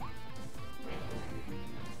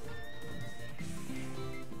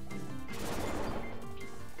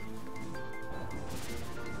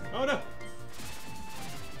 Oh no!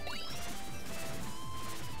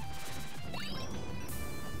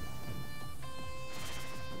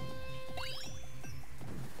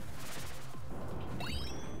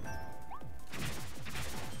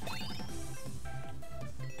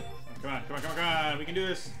 Come on, come on, come on, come on! We can do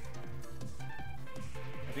this!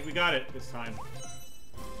 I think we got it this time.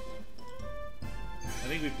 I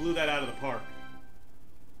think we blew that out of the park.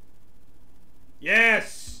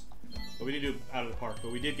 Yes! But we didn't do it out of the park,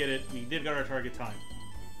 but we did get it. We did get our target time.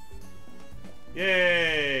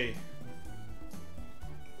 Yay!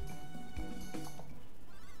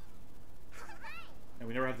 And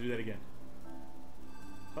we never have to do that again.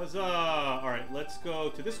 Huzzah! Alright, let's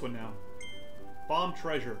go to this one now. Bomb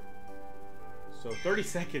treasure. So 30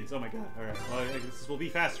 seconds. Oh my god. Alright, well, this will be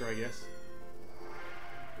faster, I guess.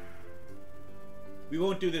 We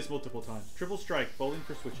won't do this multiple times. Triple strike, bowling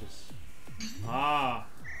for switches. Ah.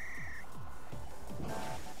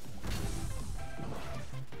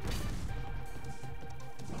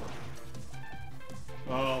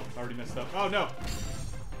 Oh, I already messed up. Oh no!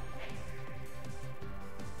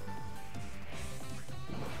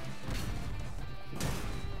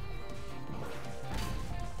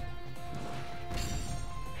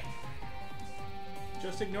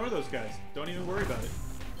 Just ignore those guys. Don't even worry about it.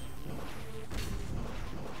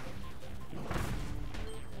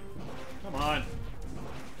 Come on.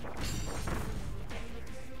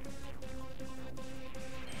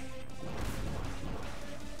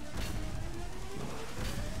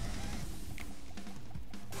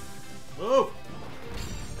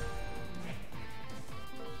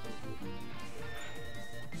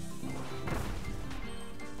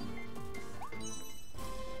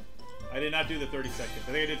 I did not do the 30 seconds.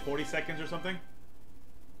 I think I did 40 seconds or something.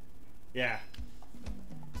 Yeah.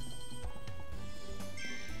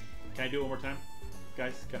 Can I do it one more time?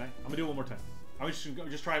 Guys, can I? I'm gonna do it one more time. I'm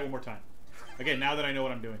just try it one more time. Again, now that I know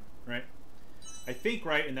what I'm doing, right? I think,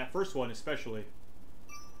 right, in that first one especially,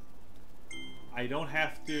 I don't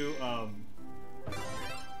have to, I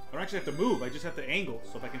don't actually have to move, I just have to angle.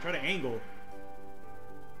 So if I can try to angle,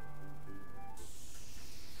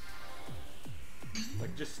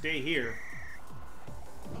 like just stay here.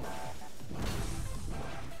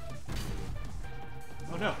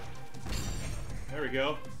 Oh no. There we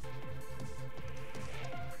go.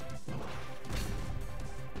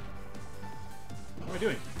 What am I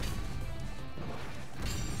doing?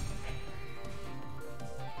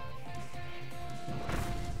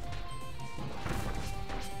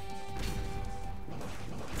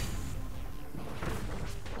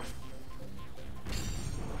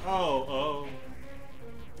 Oh.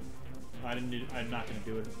 I'm not gonna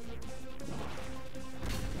do it.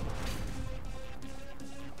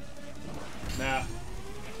 Nah.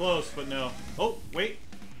 Close, but no. Oh, wait.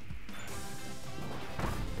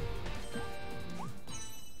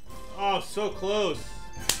 Oh, so close.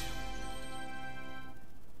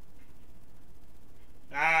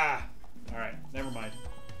 Ah. Alright, never mind.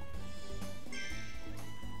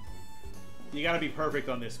 You gotta be perfect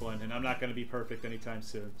on this one, and I'm not gonna be perfect anytime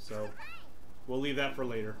soon, so we'll leave that for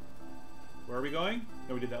later. Where are we going?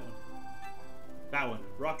 No, we did that one. That one.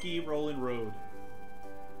 Rocky Rollin' Road.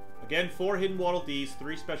 Again, 4 hidden Waddle Dees,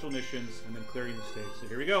 3 special missions, and then clearing the stage. So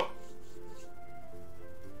here we go.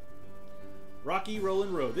 Rocky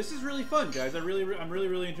Rollin' Road. This is really fun, guys. I'm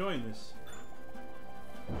really enjoying this.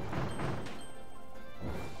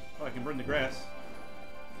 Oh, I can burn the grass.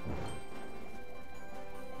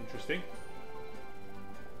 Interesting.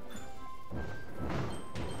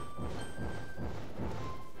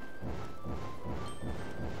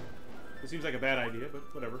 This seems like a bad idea, but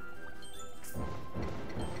whatever.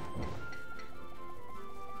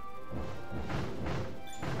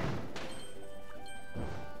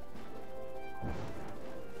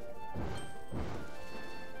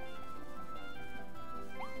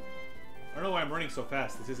 I don't know why I'm running so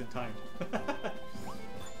fast. This isn't timed.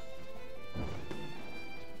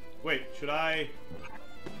 Wait, should I...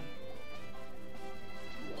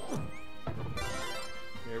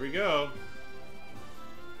 There we go.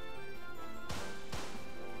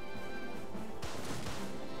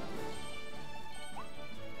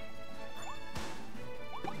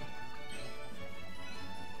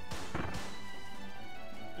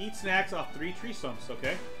 Eat snacks off 3 tree stumps,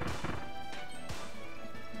 okay?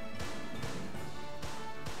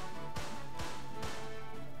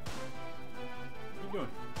 What are you doing?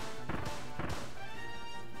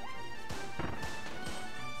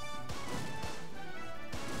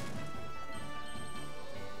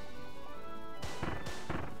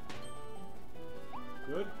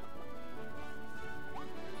 Good.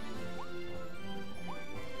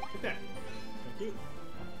 Get that. Thank you.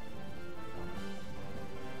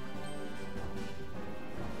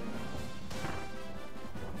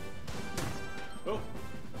 Oh.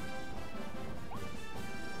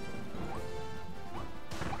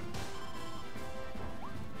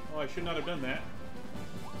 Oh, I should not have done that.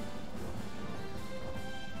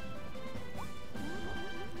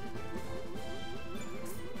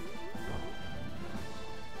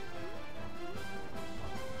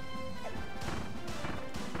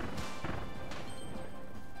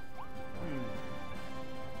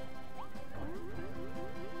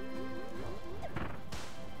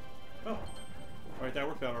 Oh. Alright, that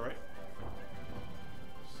worked out alright.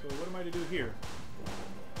 So what am I to do here?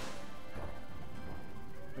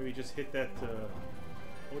 Maybe just hit that,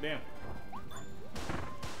 oh damn.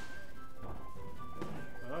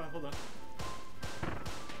 Hold on.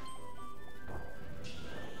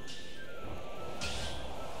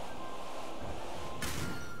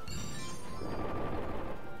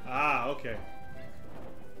 Ah, okay.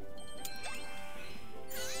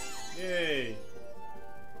 Yay.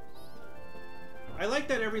 I like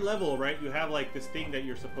that every level, right, you have like this thing that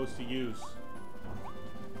you're supposed to use.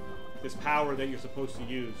 This power that you're supposed to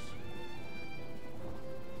use.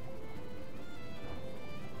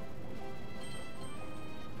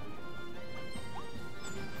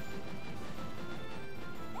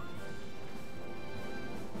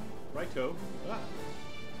 Righto. Ah.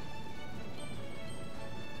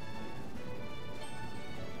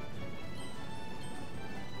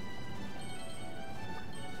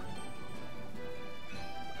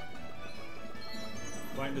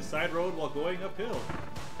 Find the side road while going uphill.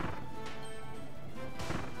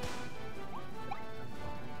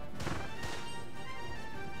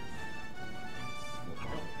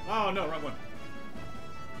 Oh no, wrong one.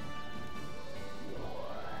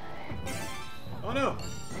 Oh no!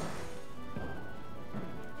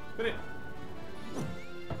 Put it.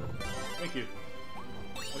 Thank you.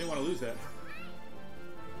 I didn't want to lose that.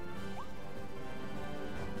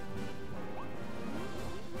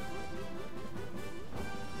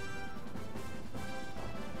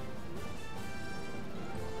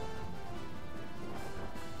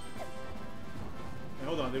 Hey,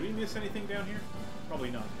 hold on, did we miss anything down here?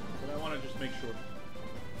 Probably not, but I want to just make sure.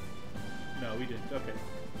 No, we didn't. Okay.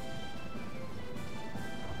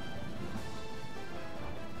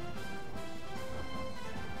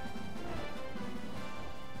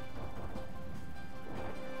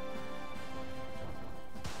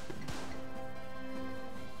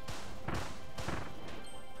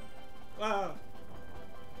 Ah!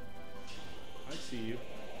 I see you.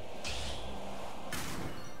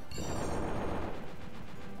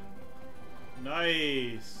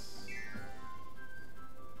 Nice!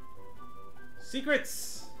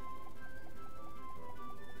 Secrets!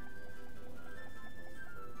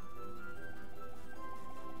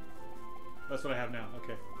 That's what I have now,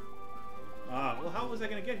 okay. Ah, well how was I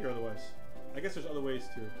gonna get here otherwise? I guess there's other ways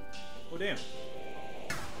too. Oh damn.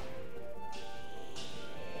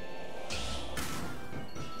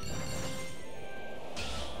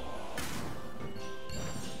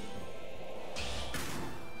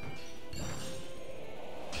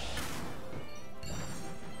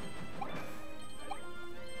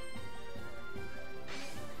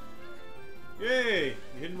 Yay!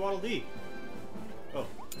 Hidden Waddle Dee. Oh.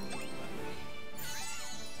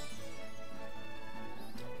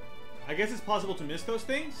 I guess it's possible to miss those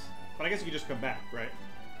things, but I guess you can just come back, right?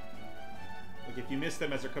 Like if you miss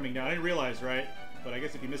them as they're coming down. I didn't realize, right? But I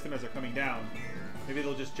guess if you miss them as they're coming down, maybe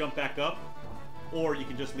they'll just jump back up, or you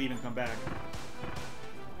can just leave and come back.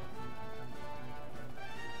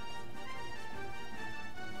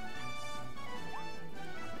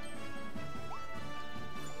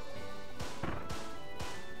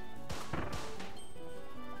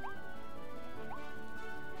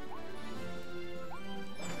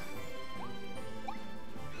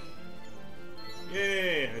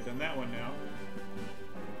 Yay! I've done that one now.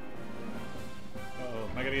 Uh-oh,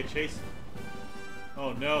 am I gonna get chased?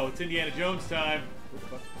 Oh no, it's Indiana Jones time!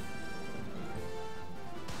 Oh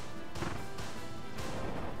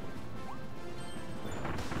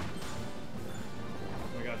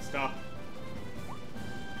my god, stop.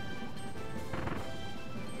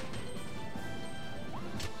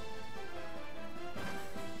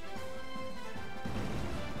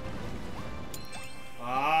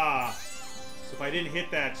 Ah! So if I didn't hit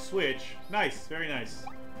that switch... Nice, very nice.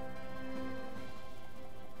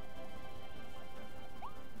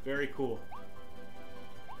 Very cool.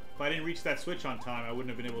 If I didn't reach that switch on time, I wouldn't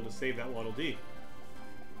have been able to save that Waddle Dee.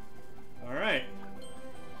 Alright.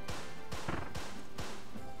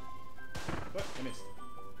 What? I missed.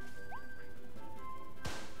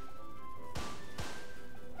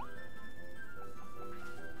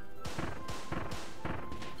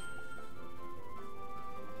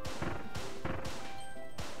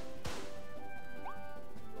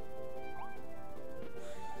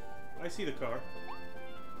 I see the car.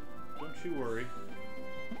 Don't you worry.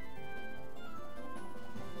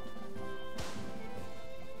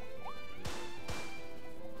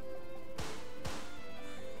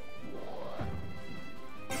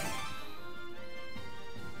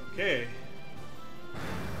 Okay.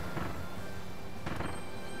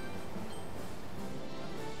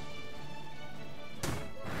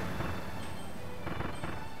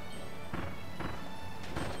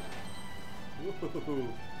 Woohoo.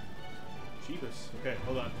 Jeebus. Okay,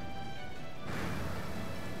 hold on.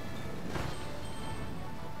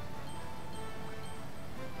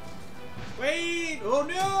 Wait! Oh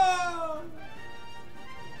no!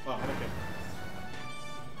 Oh, okay.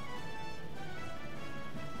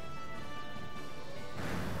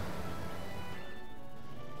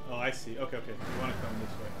 Oh, I see. Okay, okay. You want to come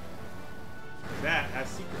this way. 'Cause that has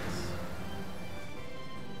secrets.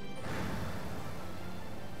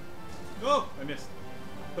 Oh! I missed.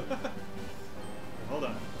 Hold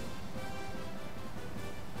on.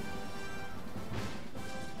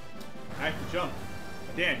 I have to jump.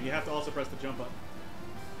 Dan, you have to also press the jump button.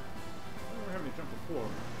 I don't remember having to jump before.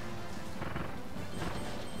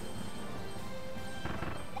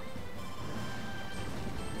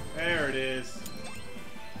 There it is.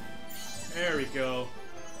 There we go.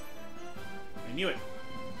 I knew it.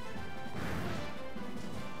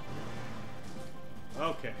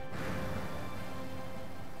 Okay.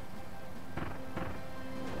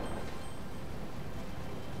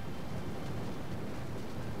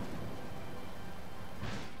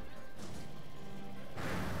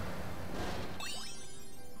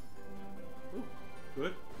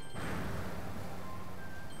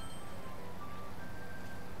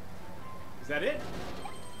 that it?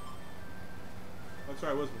 That's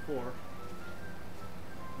where I was before.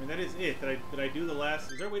 I mean, that is it. Did I do the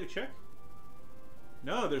last... Is there a way to check?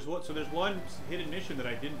 No, there's one. So there's one hidden mission that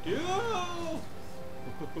I didn't do. I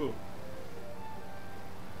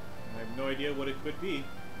have no idea what it could be.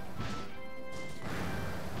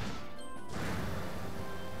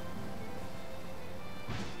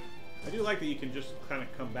 I do like that you can just kind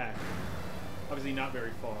of come back. Obviously not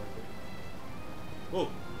very far. But... Whoa!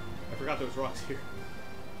 I forgot there was rocks here.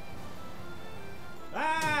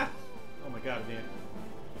 Ah! Oh my god, man.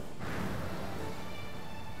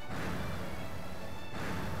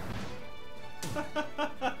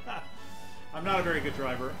 I'm not a very good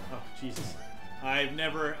driver. Oh, Jesus. I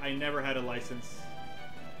never had a license.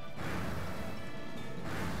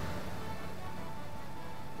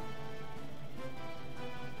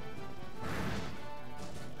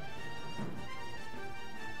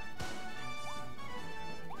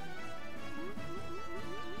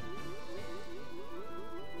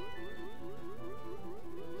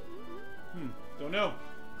 Don't know.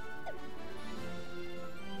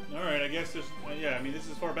 Alright, I guess there's... yeah, I mean, this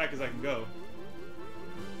is as far back as I can go.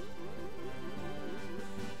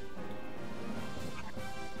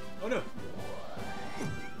 Oh, no.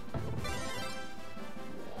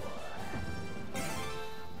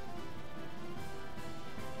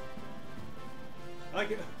 I like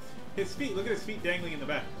it. His feet, look at his feet dangling in the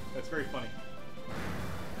back. That's very funny.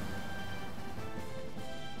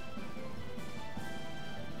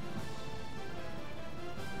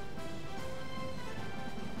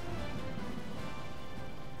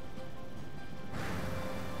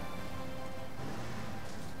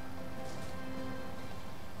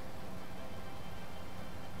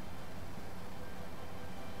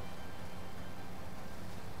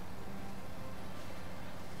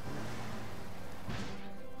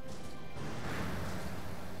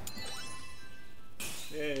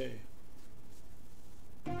 Yay.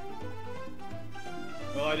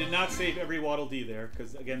 Well, I did not save every Waddle Dee there,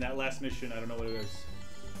 because, again, that last mission, I don't know what it is.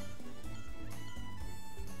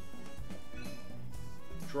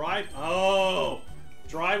 Drive... Oh!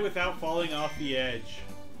 Drive without falling off the edge.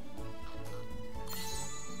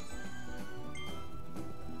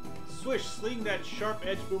 Swish, sling that sharp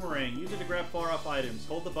edge boomerang. Use it to grab far off items.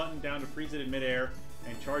 Hold the button down to freeze it in midair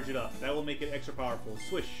and charge it up. That will make it extra powerful.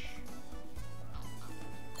 Swish.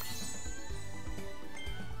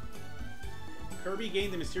 Kirby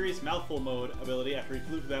gained the mysterious mouthful mode ability after he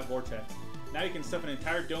flew through that vortex. Now he can stuff an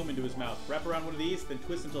entire dome into his mouth. Wrap around one of these, then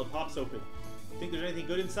twist until it pops open. Think there's anything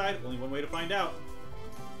good inside? Only one way to find out.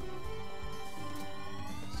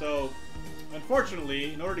 So,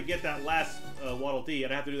 unfortunately, in order to get that last Waddle Dee, I'd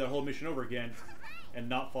have to do that whole mission over again and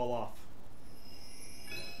not fall off.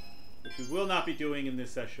 Which we will not be doing in this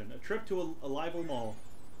session. A trip to a Lival Mall.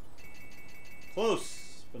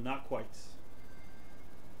 Close, but not quite.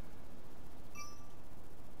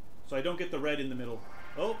 So I don't get the red in the middle.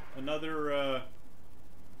 Oh, another,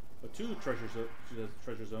 two treasure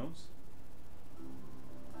zones.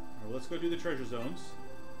 Well, let's go do the treasure zones.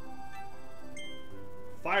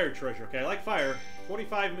 Fire treasure. Okay, I like fire.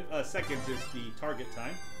 45 seconds is the target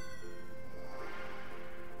time.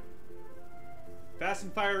 Fast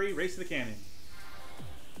and fiery, race to the cannon.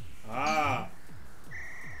 Ah.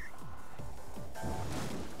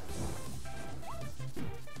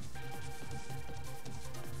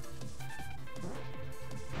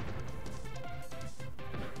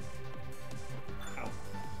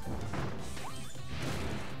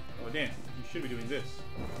 Damn, you should be doing this.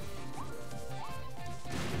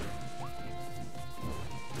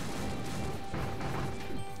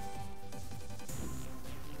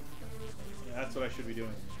 Yeah, that's what I should be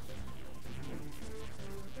doing.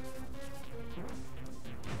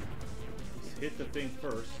 Let's hit the thing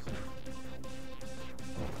first.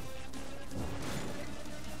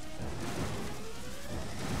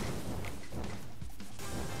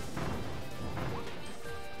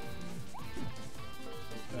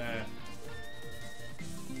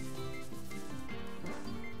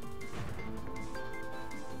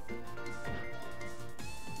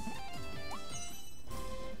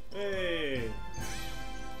 Hey!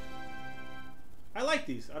 I like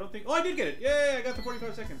these. I don't think... Oh, I did get it! Yay! I got the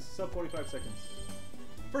 45 seconds. Sub 45 seconds.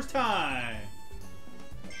 First time!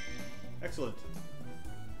 Excellent.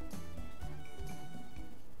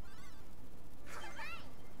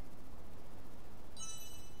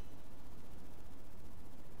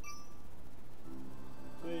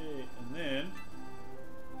 And then...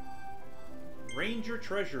 Ranger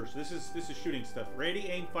treasures. This is shooting stuff. Ready,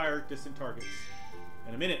 aim, fire, distant targets.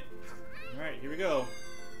 In a minute. Alright, here we go.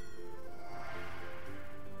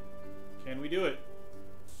 Can we do it?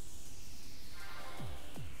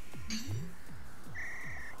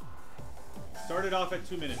 Started off at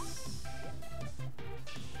 2 minutes.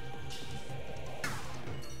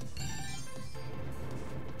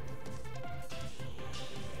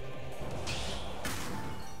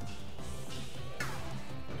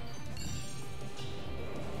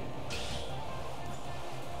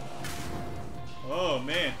 Oh,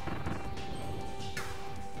 man.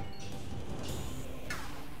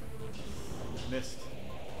 Missed.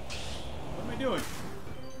 What am I doing?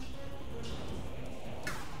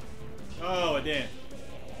 Oh, I didn't.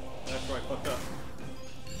 That's where I fucked up.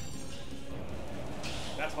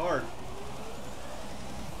 That's hard.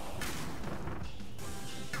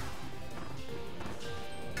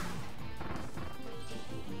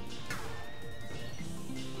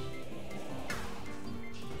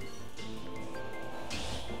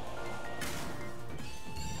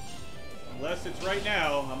 Unless it's right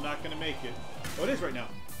now, I'm not gonna make it. Oh, it is right now.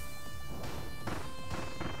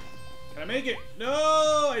 Can I make it?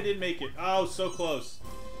 No, I didn't make it. Oh, so close.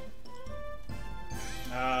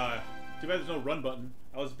 Too bad there's no run button.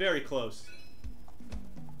 I was very close.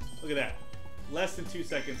 Look at that. Less than 2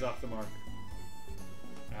 seconds off the mark.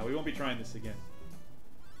 We won't be trying this again.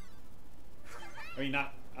 I mean,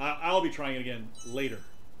 not. I'll be trying it again later.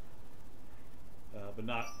 But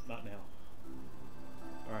not now.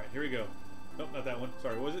 All right, here we go. Nope, not that one.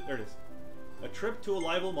 Sorry, what was it? There it is. A trip to a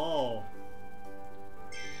Lival Mall.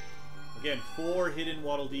 Again, 4 hidden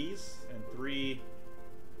Waddle Dees and 3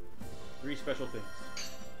 special things.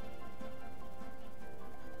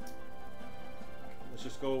 Let's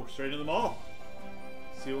just go straight into the mall.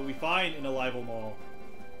 See what we find in a Lival Mall.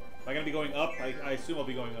 Am I gonna be going up? I assume I'll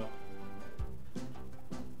be going up.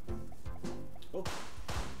 Oh.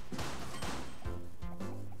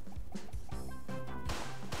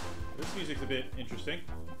 This music's a bit interesting.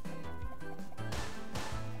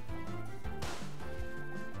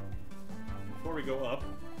 Before we go up,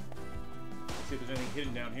 let's see if there's anything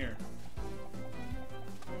hidden down here.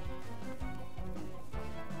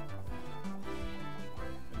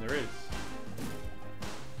 And there is.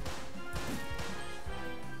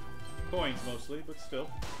 Coins mostly, but still.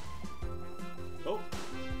 Oh.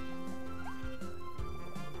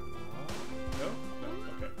 No? No?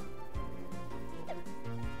 Okay.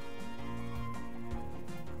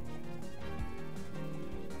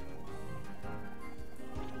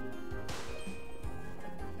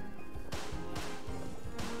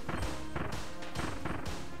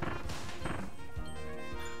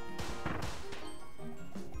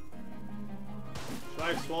 Should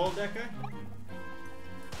I have swallowed that guy?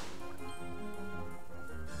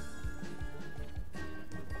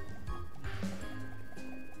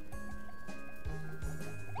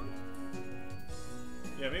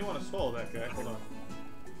 Yeah, I may want to swallow that guy. Hold on.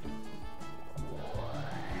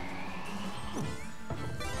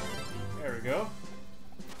 There we go.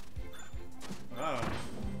 Ah.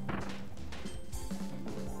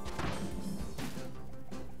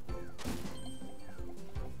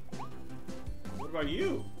 What about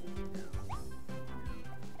you?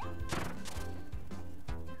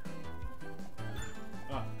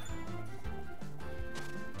 Ah.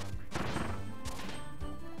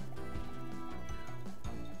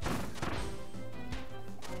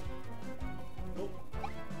 Nope.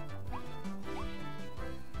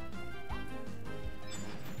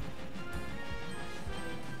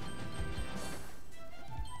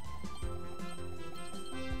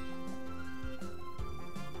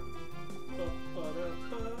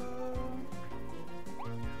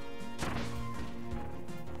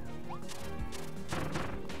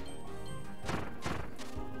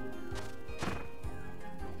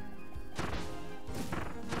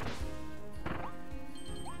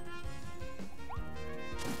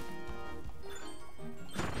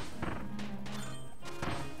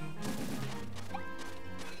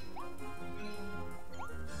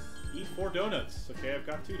 Eat 4 donuts. Okay, I've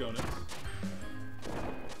got 2 donuts.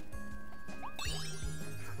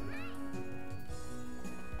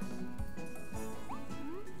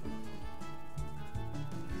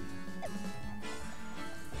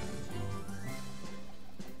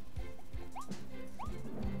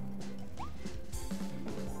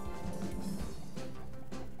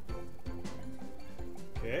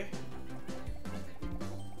 Okay.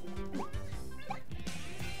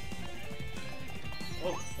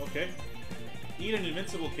 Oh, okay. Eat an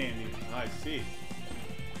invincible candy. I see.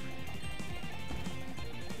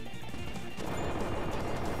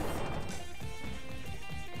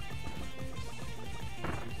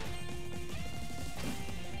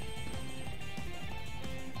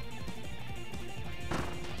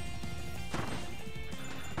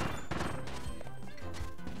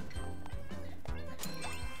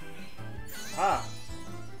 Ah.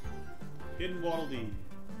 Hidden Waddle Dee.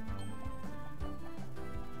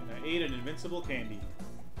 And I ate an invincible candy.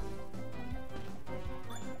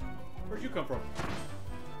 Where'd you come from?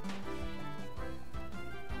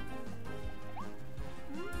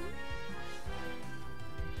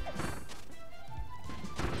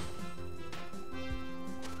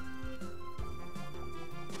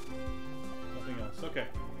 Nothing else. Okay.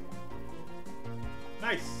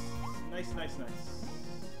 Nice. Nice, nice, nice.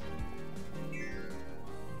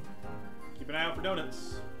 Keep an eye out for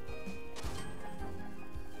donuts.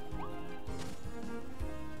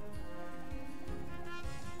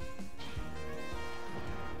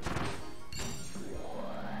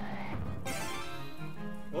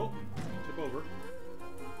 Oh, tip over.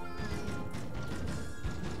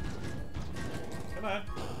 Come on.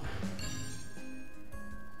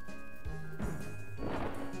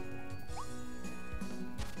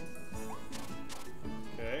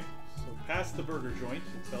 Okay, so past the burger joint,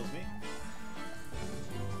 it tells me.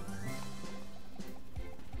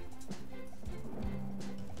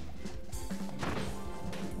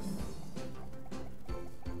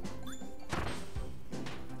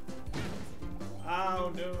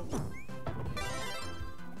 Oh no.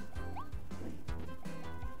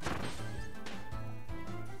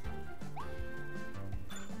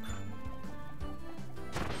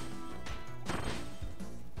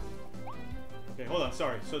 Okay, hold on,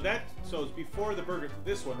 sorry. So it's before the burger,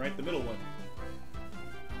 this one, right? The middle one.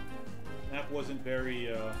 That wasn't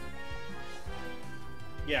very,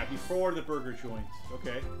 yeah, before the burger joint.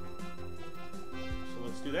 Okay. So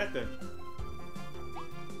let's do that then.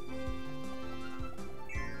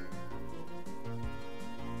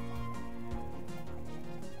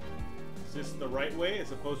 Is this the right way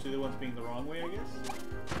as opposed to the ones being the wrong way, I guess?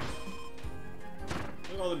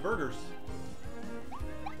 Look at all the burgers.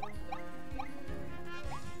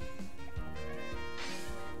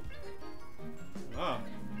 Ah.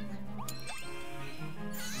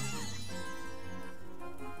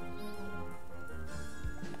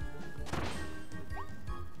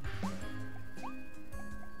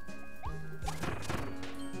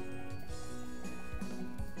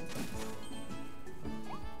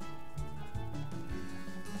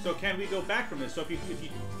 So can we go back from this? So if you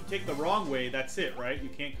take the wrong way, that's it, right? You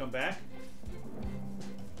can't come back?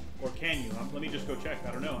 Or can you? Let me just go check.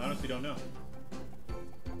 I don't know. I honestly don't know.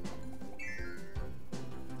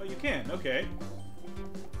 Oh, you can. Okay.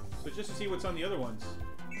 So just to see what's on the other ones.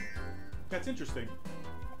 That's interesting.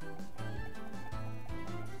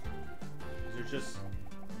 Is there just...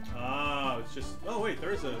 Ah, it's just... Oh, wait,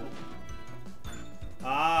 there is a...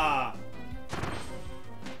 Ah!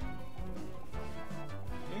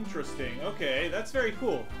 Interesting. Okay, that's very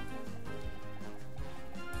cool.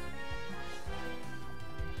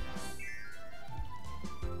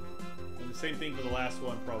 And the same thing for the last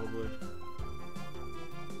one, probably.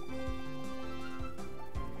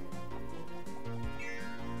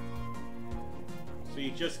 So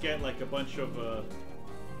you just get like a bunch of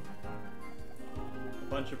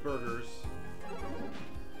burgers.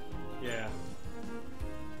 Yeah.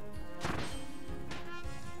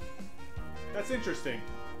 That's interesting.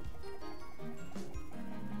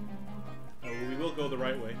 Well, we will go the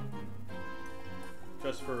right way,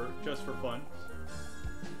 just for fun.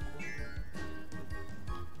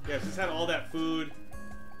 Yes, this had all that food,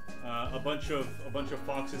 a bunch of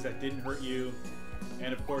foxes that didn't hurt you,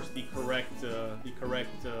 and of course the correct treasure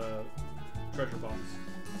box,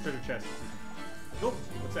 treasure chest. Oh,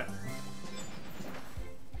 what's that?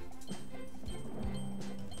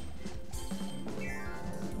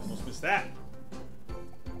 Almost missed that.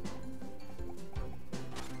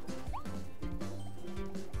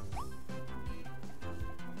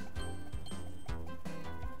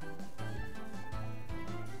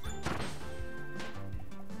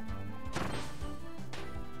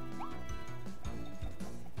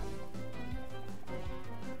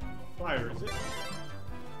 Fire, is it?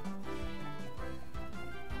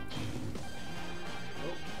 Oh.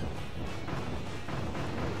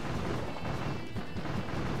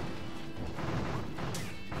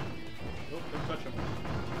 Oh, don't touch him.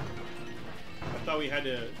 I thought we had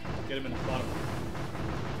to get him in the bottom.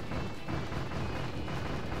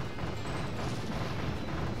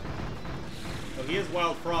 Oh, he is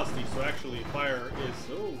Wild Frosty, so actually fire is...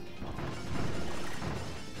 Oh.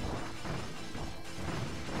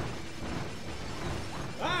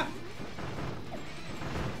 Ah!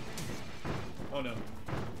 Oh no.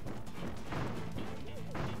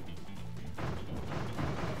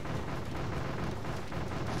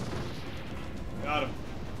 Got him.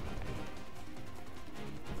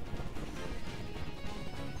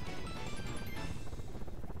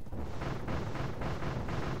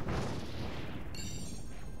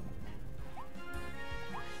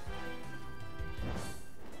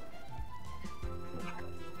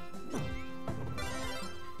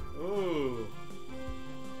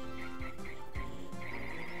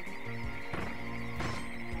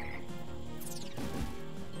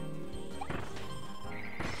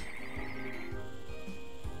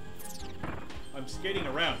 skating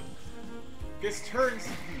around. This turns...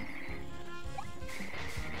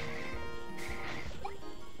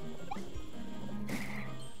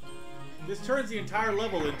 This turns the entire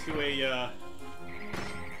level into a,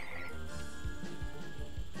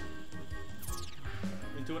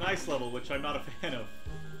 into an ice level, which I'm not a fan of.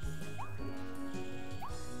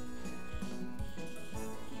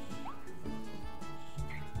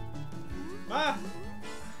 Ah!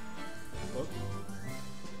 Whoops.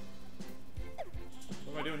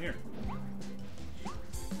 What am I doing here?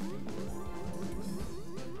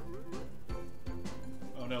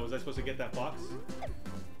 Oh no, was I supposed to get that box?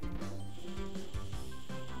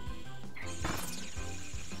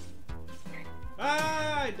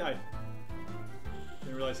 Ah! I died.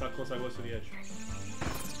 Didn't realize how close I was to the edge.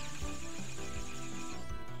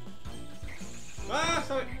 Ah!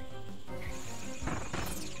 Sorry!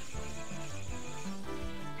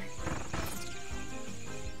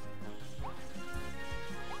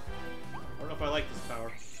 I don't know if I like this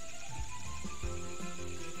power.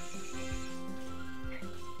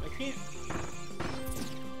 I can't...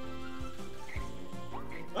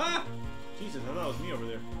 Ah! Jesus, I thought it was me over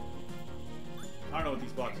there. I don't know what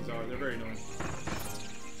these boxes are. They're very annoying.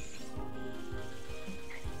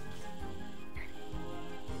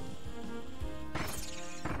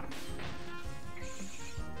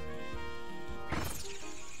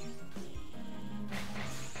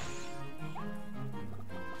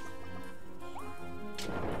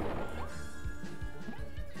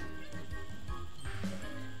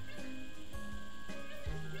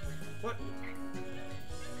 What?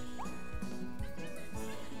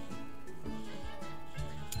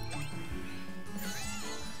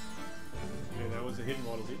 Okay, that was a hidden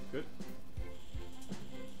Waddle Dee. Good.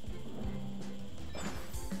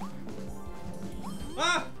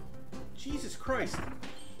 Ah! Jesus Christ!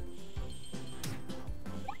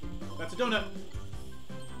 That's a donut!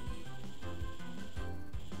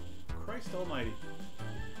 Christ almighty.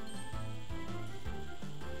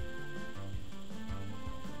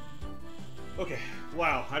 Okay,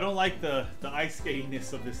 wow, I don't like the ice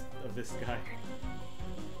skatiness of this guy.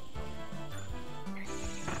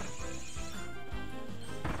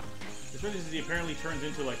 Especially since he apparently turns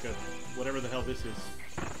into like a whatever the hell this is.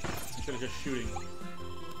 Instead of just shooting.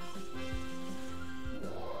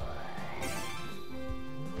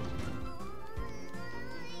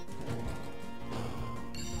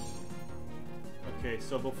 Okay,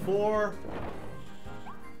 so before...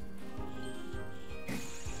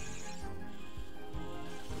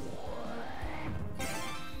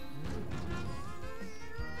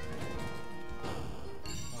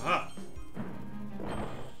 Aha!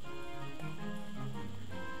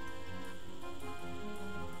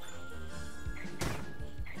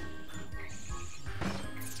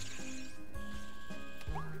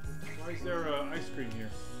 Why is there ice cream here?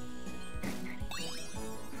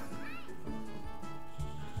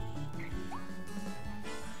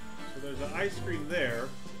 So there's an ice cream there.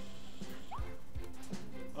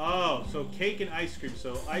 Oh, so cake and ice cream.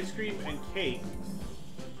 So ice cream and cake.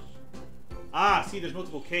 Ah, see, there's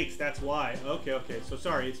multiple cakes. That's why. Okay, okay. So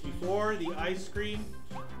sorry, it's before the ice cream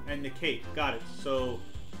and the cake. Got it. So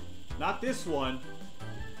not this one,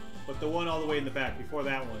 but the one all the way in the back. Before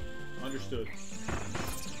that one. Understood.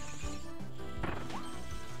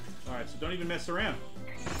 Alright, so don't even mess around.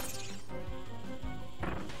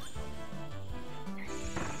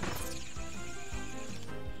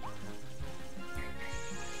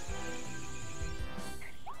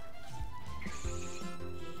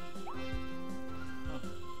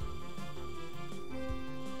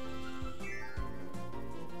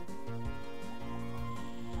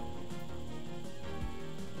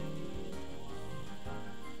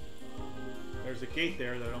 There's a gate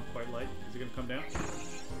there that I don't quite like. Is it going to come down?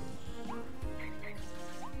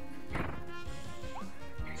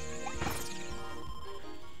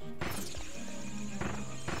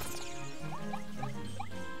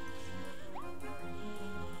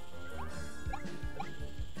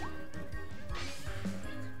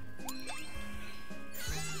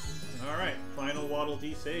 Alright, final Waddle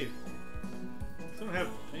Dee save. I don't have...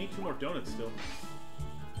 I need 2 more donuts still.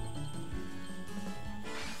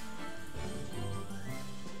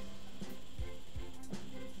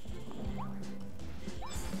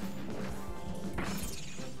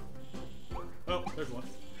 Oh, there's one.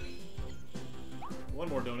 One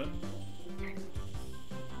more donut.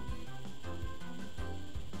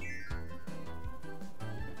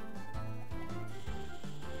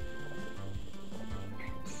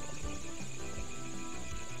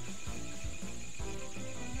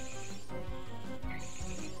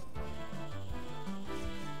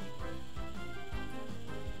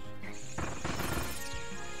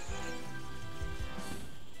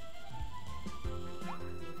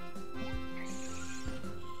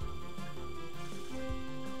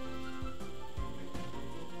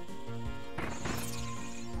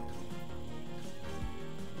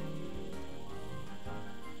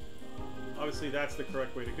 obviously that's the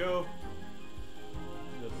correct way to go.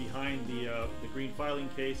 Behind the green filing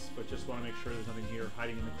case, but just want to make sure there's nothing here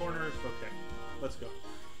hiding in the corners. Okay, let's go.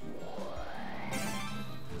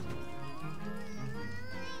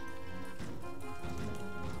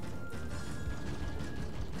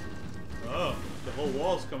 Oh, the whole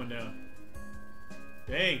wall's coming down.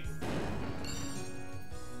 Dang. Okay,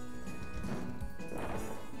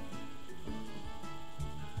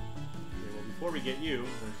 well, before we get you,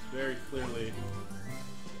 there's very clearly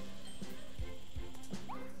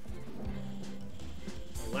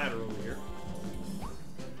a ladder over here.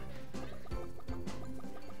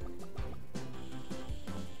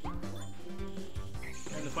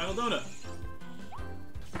 And the final donut.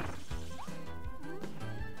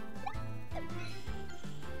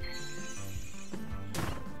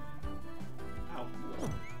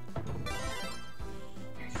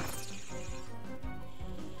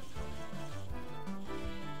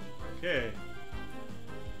 Okay.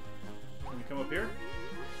 Can we come up here?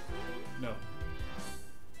 No.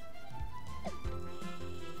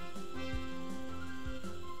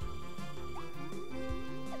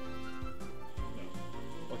 No.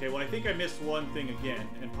 Okay, well I think I missed one thing again,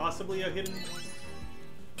 and possibly a hidden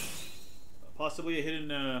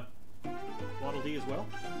Waddle Dee as well.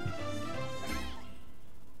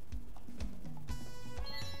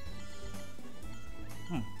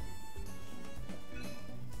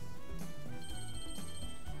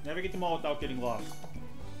 Navigate them all without getting lost.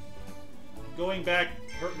 Going back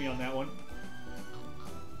hurt me on that one.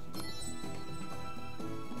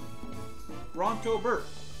 Ronto Burt.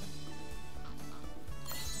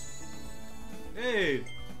 Hey!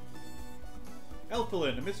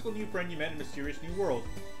 Elfilin, a mystical new friend you met in a mysterious new world.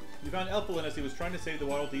 You found Elfilin as he was trying to save the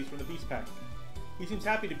Waddle Dees from the Beast Pack. He seems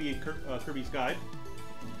happy to be Kirby's guide,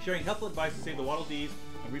 sharing helpful advice to save the Waddle Dees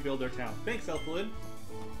and rebuild their town. Thanks, Elfilin.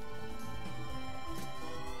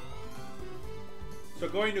 So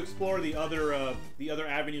going to explore the other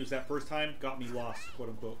avenues that first time got me lost, quote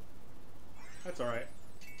unquote. That's all right.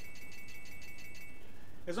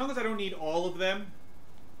 As long as I don't need all of them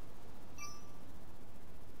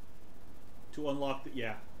to unlock the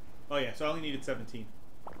Oh yeah, so I only needed 17,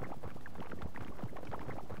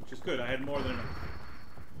 which is good. I had more than enough.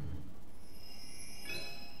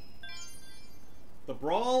 The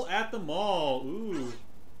Brawl at the Mall. Ooh.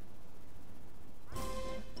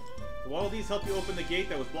 The Waddle Dees help you open the gate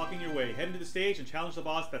that was blocking your way. Head into the stage and challenge the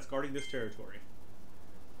boss that's guarding this territory.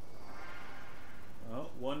 Oh,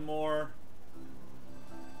 one more.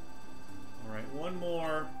 Alright, one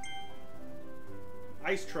more.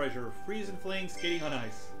 Ice Treasure. Freeze and fling, skating on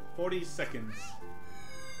ice. 40 seconds.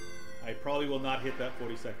 I probably will not hit that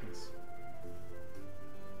 40 seconds.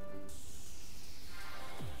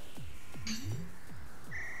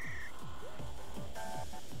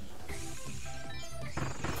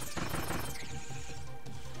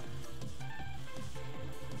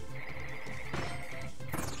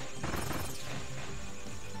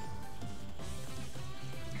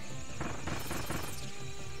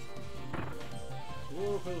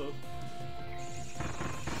 Hello.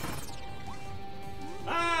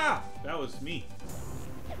 Ah! That was me.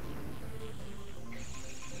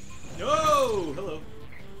 No! Hello.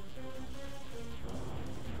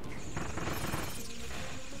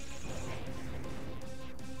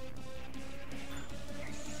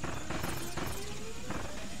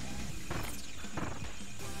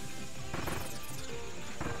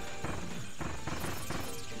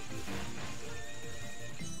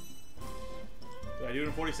 Did I do it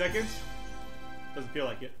in 40 seconds? Doesn't feel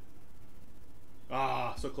like it.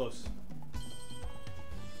 Ah, so close.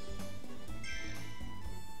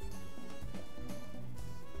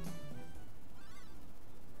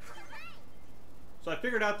 So I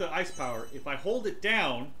figured out the ice power. If I hold it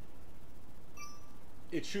down,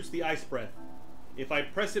 it shoots the ice breath. If I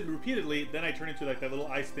press it repeatedly, then I turn into like that little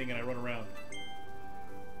ice thing and I run around.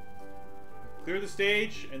 Clear the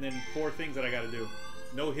stage, and then 4 things that I gotta do.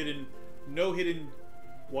 No hidden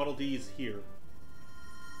Waddle Dees here.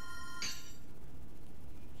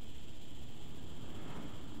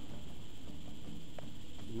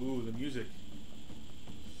 Ooh, the music.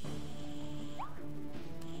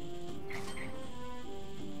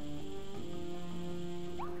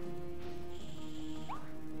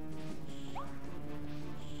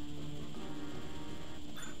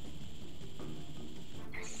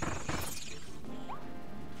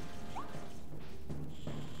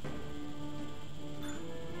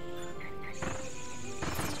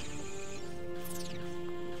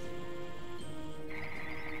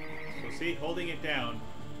 See, holding it down,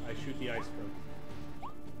 I shoot the ice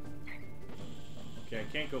breath. Okay, I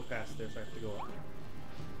can't go past there, so I have to go up.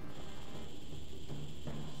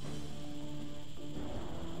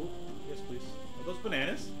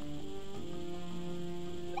 bananas?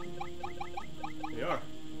 They are.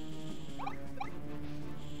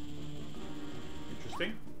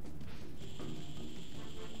 Interesting.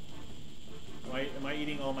 Am I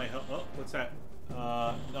eating all my health? Oh, what's that?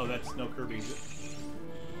 No, that's no Kirby, is it?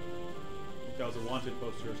 I think that was a wanted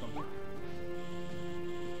poster or something.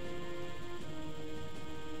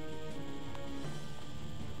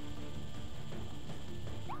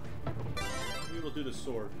 Maybe we'll do the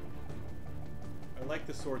sword. I like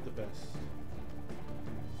the sword the best.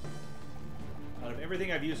 Out of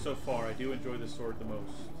everything I've used so far, I do enjoy the sword the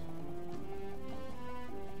most.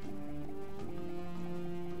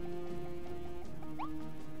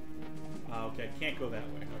 Okay, I can't go that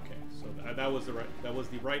way. Okay, so that was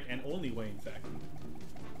the right and only way, in fact.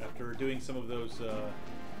 After doing some of those,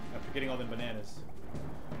 after getting all them bananas.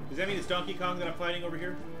 Does that mean it's Donkey Kong that I'm fighting over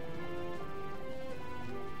here?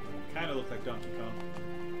 Kind of looks like Donkey Kong.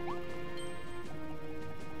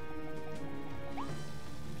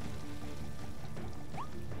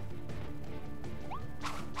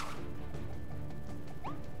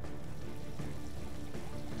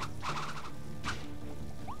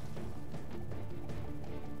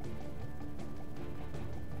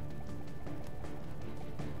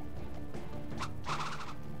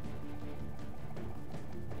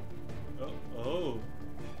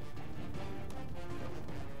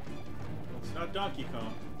 Donkey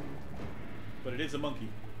Kong, but it is a monkey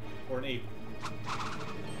or an ape.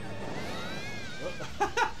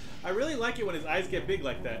 Oh. I really like it when his eyes get big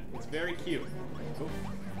like that. It's very cute. Oh.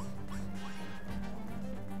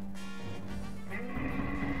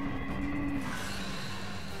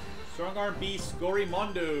 Strong Arm Beast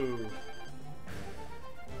Gorimondo.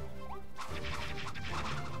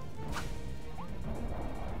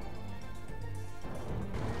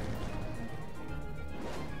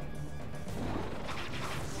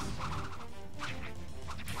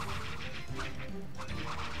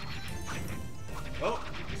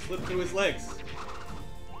 Slipped through his legs.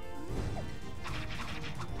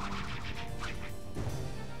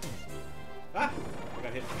 Ah! I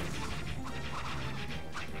got hit.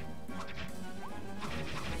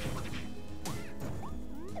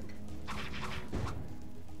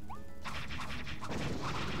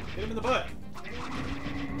 Hit him in the butt.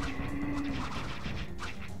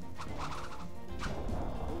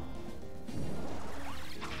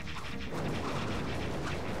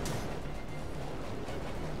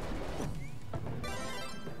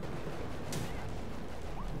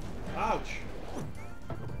 Ouch!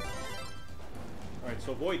 Alright,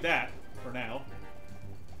 so avoid that for now.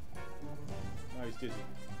 Now he's dizzy.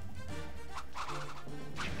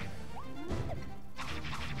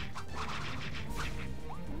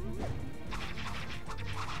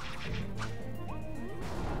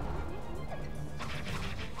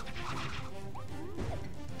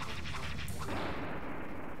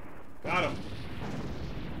 Got him!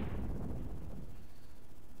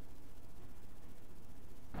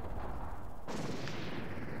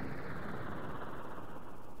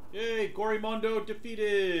 Yay, Gorimondo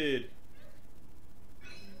defeated!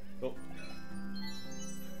 Oh.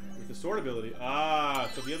 With the sword ability. Ah,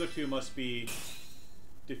 so the other two must be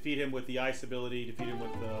defeat him with the ice ability, defeat him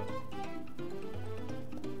with the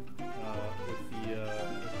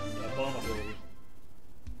bomb ability.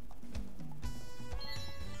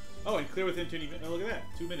 Oh, and clear within 2 minutes. Oh, look at that.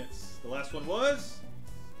 2 minutes. The last one was?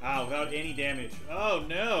 Ah, without any damage. Oh,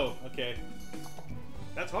 no. Okay.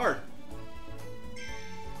 That's hard.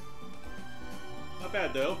 Not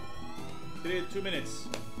bad, though. Did it in 2 minutes.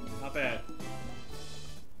 Not bad.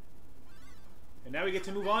 And now we get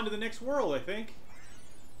to move on to the next world, I think.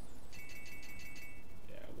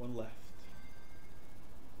 Yeah, one left.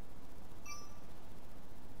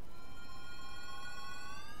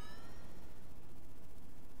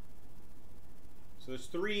 So there's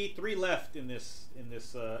three left in this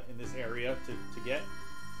area to get.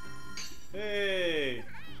 Hey!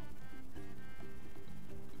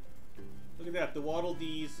 Look at that, the Waddle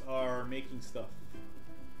Dees are making stuff.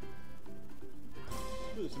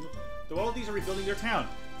 Ooh, the Waddle Dees are rebuilding their town.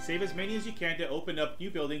 Save as many as you can to open up new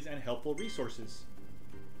buildings and helpful resources.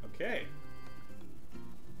 Okay.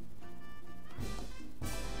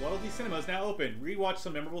 Waddle Dee Cinema is now open. Rewatch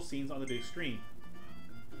some memorable scenes on the big screen.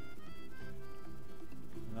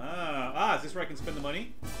 Is this where I can spend the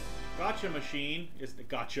money? Gotcha machine is the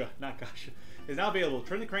gotcha, not gotcha. Is now available.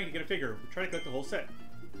 Turn the crank to get a figure. Try to collect the whole set.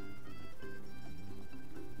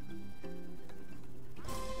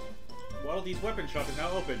 Waddle Dee's weapon shop is now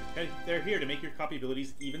open. They're here to make your copy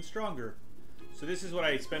abilities even stronger. So this is what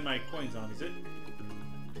I spend my coins on, is it?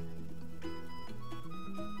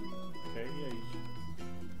 Okay,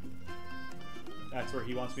 yeah. that's where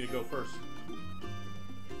he wants me to go first.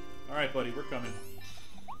 Alright, buddy, we're coming.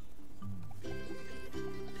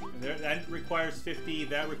 And there, that requires 50,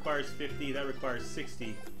 that requires 50, that requires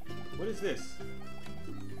 60. What is this?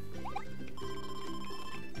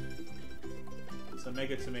 It's a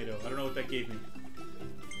Mega Tomato. I don't know what that gave me.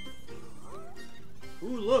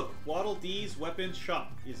 Ooh, look! Waddle Dee's weapons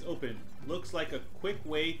shop is open. Looks like a quick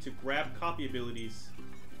way to grab copy abilities.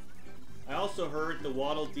 I also heard the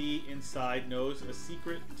Waddle Dee inside knows a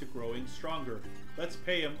secret to growing stronger. Let's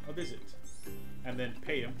pay him a visit. And then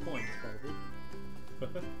pay him coins,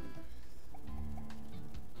 probably.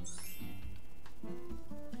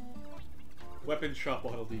 Weapons shop,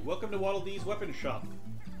 Waddle Dee. Welcome to Waddle Dee's weapons shop.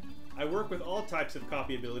 I work with all types of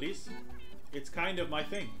copy abilities. It's kind of my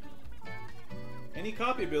thing. Any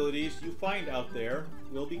copy abilities you find out there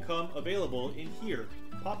will become available in here.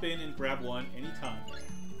 Pop in and grab one anytime.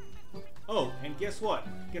 Oh, and guess what?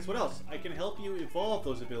 Guess what else? I can help you evolve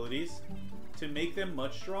those abilities to make them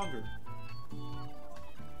much stronger.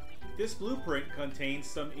 This blueprint contains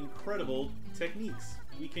some incredible techniques.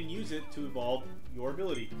 We can use it to evolve your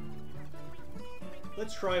ability.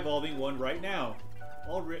 Let's try evolving one right now.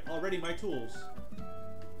 Already my tools.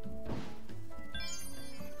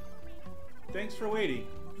 Thanks for waiting.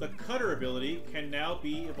 The Cutter ability can now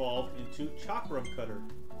be evolved into Chakram Cutter.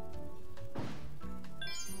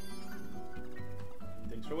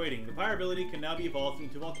 Thanks for waiting. The Fire ability can now be evolved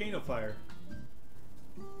into Volcano Fire.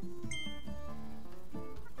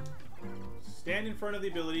 Stand in front of the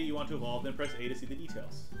ability you want to evolve, then press A to see the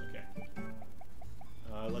details. Okay.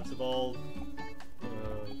 Let's evolve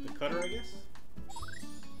the Cutter, I guess?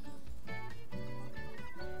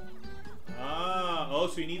 Ah, oh,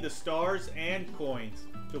 so you need the stars and coins.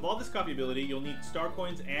 To evolve this copy ability, you'll need star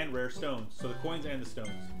coins and rare stones. So the coins and the stones.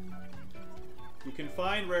 You can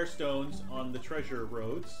find rare stones on the treasure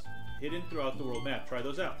roads, hidden throughout the world map. Try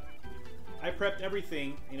those out. I prepped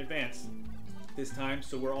everything in advance this time,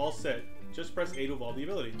 so we're all set. Just press A to evolve the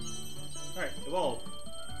ability. Alright, evolve.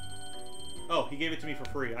 Oh, he gave it to me for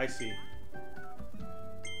free. I see.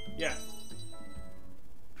 Yeah.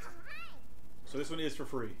 So this one is for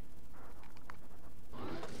free.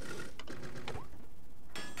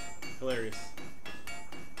 Hilarious.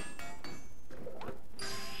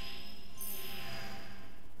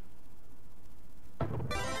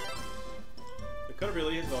 The Cutter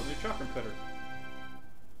ability has evolved into Chakram Cutter.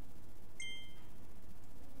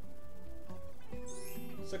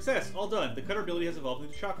 Success! All done. The Cutter ability has evolved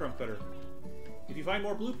into Chakram Cutter. If you find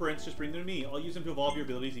more blueprints, just bring them to me. I'll use them to evolve your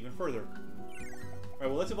abilities even further. Alright,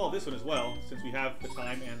 well, let's evolve this one as well, since we have the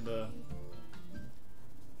time and the...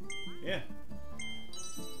 Yeah.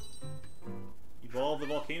 Evolve the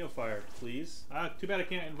Volcano Fire, please. Too bad I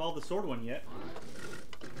can't evolve the sword one yet.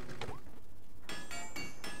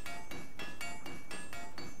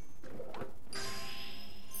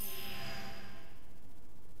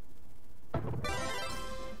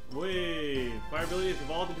 Wait, fire ability is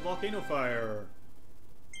evolved into Volcano Fire.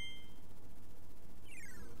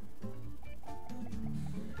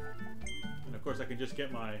 And of course I can just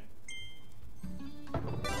get my...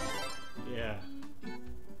 Yeah.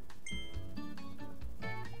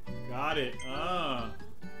 Got it. Ah.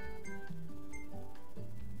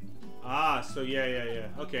 Ah, so yeah.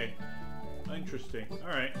 Okay. Interesting.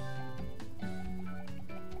 Alright.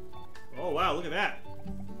 Oh, wow, look at that.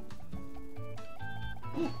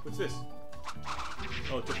 Ooh, what's this?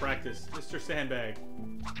 Oh, to practice. Mr. Sandbag.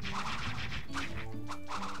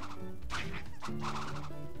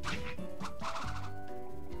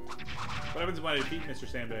 What happens when I defeat Mr.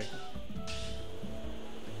 Sandbag?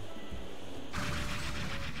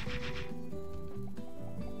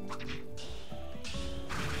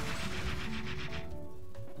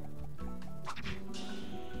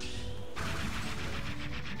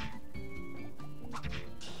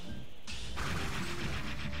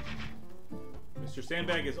 Mr.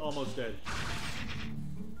 Sandbag is almost dead.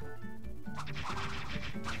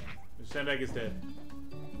 Mr. Sandbag is dead.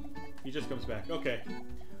 He just comes back. Okay.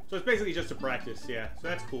 So it's basically just to practice, yeah. So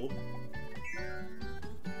that's cool.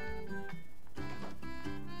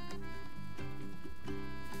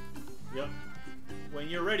 Yep. When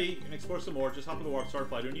you're ready and explore some more, just hop on the warp star and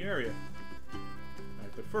fly to a new area.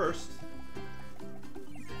 Alright, but first...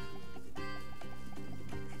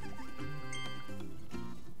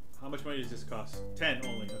 How much money does this cost? 10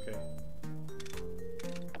 only, okay.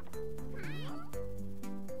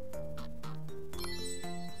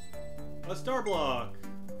 A star block!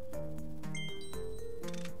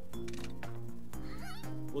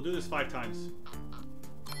 We'll do this 5 times.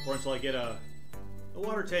 Or until I get a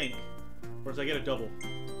water tank. Or until I get a double. So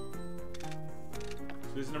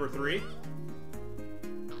this is number 3.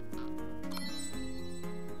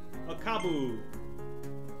 Kabu.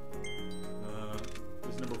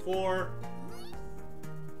 This is number 4.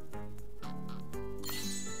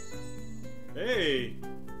 Hey!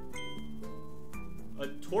 A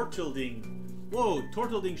Tortilding. Whoa,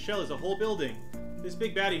 Tortilding shell is a whole building. This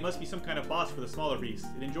big baddie must be some kind of boss for the smaller beasts.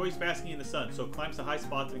 It enjoys basking in the sun, so it climbs to high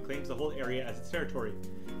spots and claims the whole area as its territory.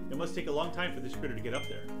 It must take a long time for this critter to get up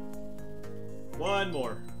there. One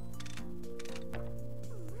more.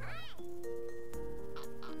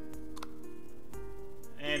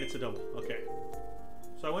 And it's a double. Okay.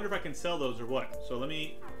 So I wonder if I can sell those or what. So let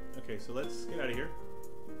me... Okay, so let's get out of here.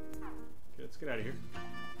 Okay, let's get out of here.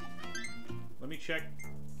 Let me check.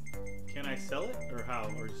 Can I sell it? Or how?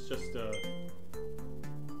 Or it's just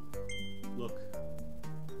look.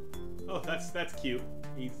 Oh, that's cute.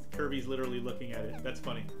 Kirby's literally looking at it. That's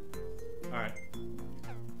funny. Alright.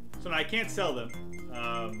 So now I can't sell them.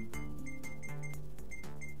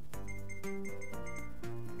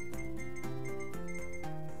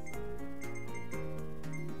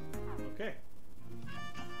 Okay.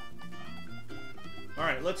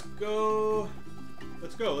 Alright, let's go.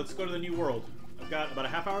 Let's go. Let's go to the new world. I've got about a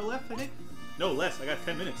half hour left, I think. No, less. I got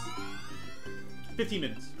 10 minutes. 15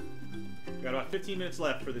 minutes. I've got about 15 minutes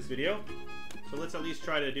left for this video. So let's at least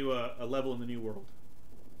try to do a level in the new world.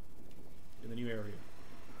 In the new area.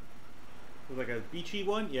 Looks like a beachy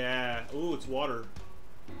one? Yeah. Ooh, it's water.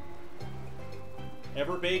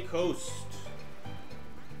 Ever Bay Coast.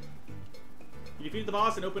 You defeated the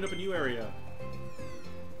boss and opened up a new area.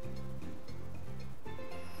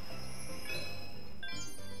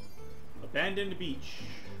 Abandoned beach.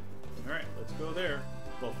 Alright, let's go there.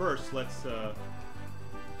 Well, first, let's, we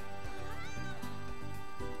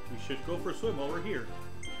should go for a swim while we're here.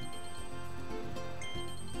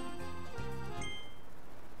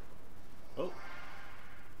 Oh.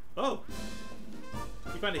 Oh!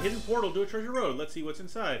 You find a hidden portal to a treasure road. Let's see what's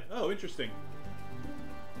inside. Oh, interesting.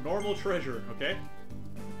 Normal treasure, okay?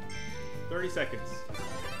 30 seconds.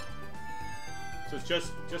 So it's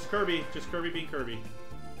just Kirby. Just Kirby being Kirby.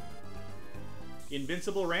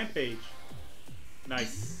 Invincible Rampage.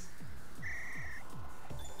 Nice.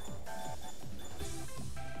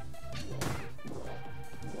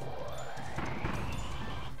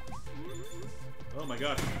 Oh my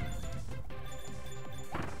gosh.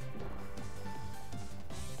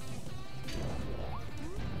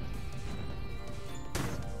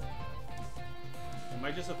 Am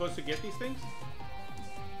I just supposed to get these things?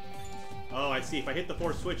 Oh, I see. If I hit the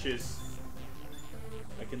 4 switches,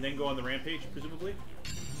 I can then go on the rampage, presumably?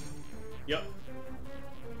 Yep.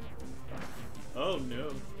 Oh,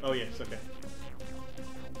 no. Oh, yes, okay.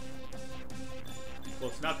 Well,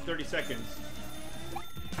 it's not 30 seconds.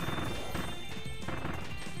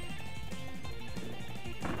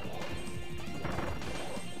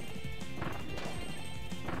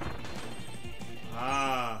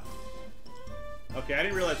 Ah. Okay, I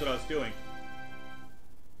didn't realize what I was doing.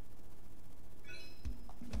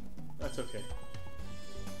 That's okay.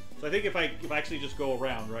 So I think if I actually just go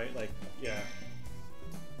around, right? Like, yeah.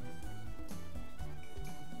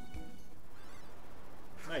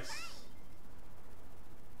 Nice.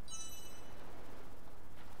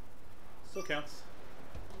 Still counts.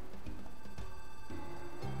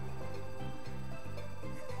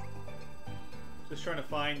 Just trying to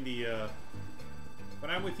find the,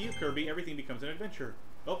 when I'm with you, Kirby, everything becomes an adventure.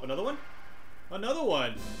 Oh, another one? Another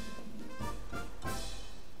one!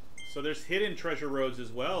 So there's hidden treasure roads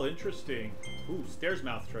as well. Interesting. Ooh, stairs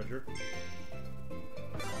mouth treasure.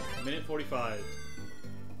 Minute 45.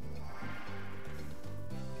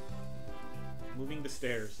 Moving the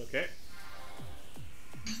stairs, okay.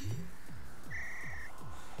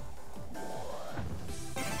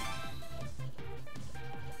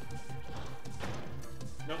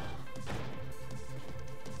 Nope.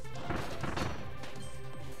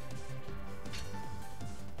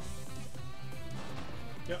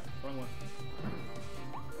 Yep, wrong one.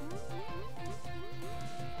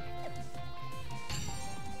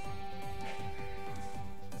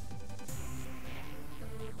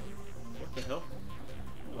 What the hell?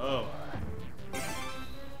 Oh.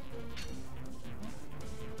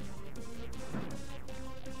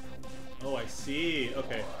 Oh, I see.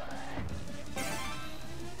 Okay.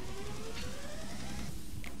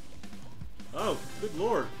 Oh, good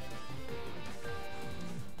lord.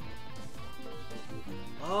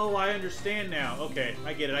 Oh, I understand now. Okay,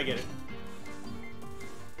 I get it, I get it.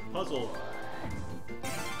 Puzzle.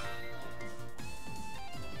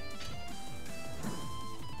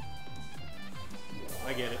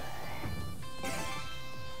 I get it.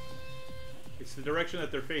 It's the direction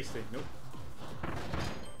that they're facing. Nope.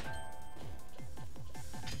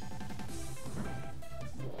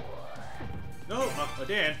 No,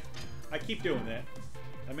 Dan. I keep doing that.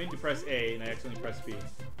 I meant to press A and I accidentally press B.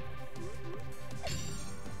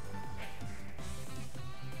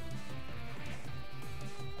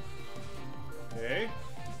 Okay.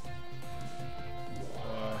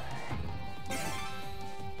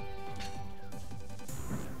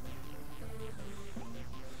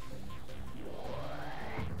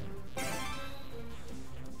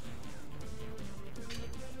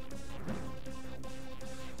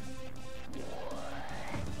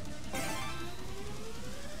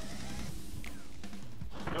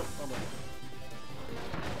 Nope, fumble.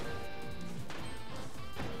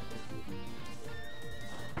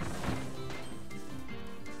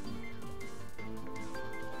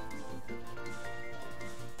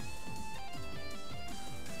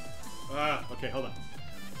 Okay, hold on.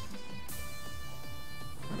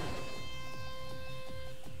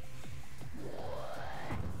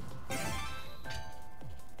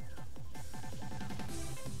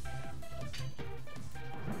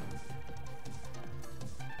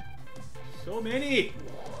 So many!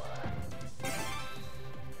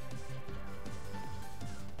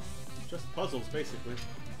 Just puzzles, basically.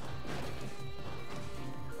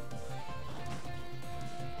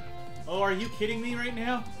 Oh, are you kidding me right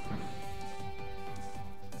now?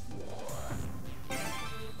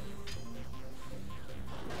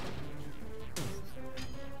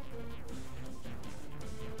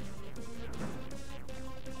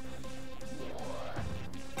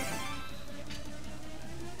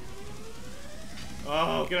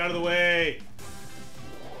 Oh, get out of the way!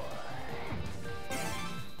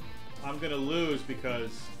 I'm gonna lose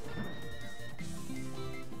because...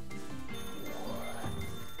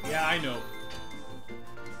 Yeah, I know.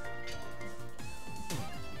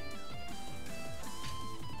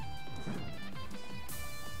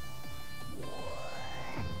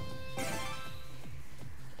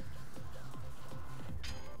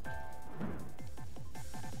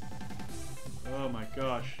 Oh my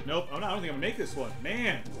gosh. Nope, I don't think I'm gonna make this one.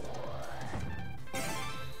 Man!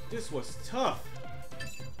 This was tough.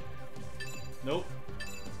 Nope.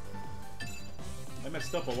 I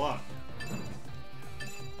messed up a lot.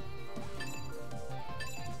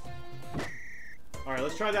 Alright,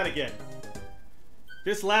 let's try that again.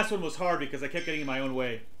 This last one was hard because I kept getting in my own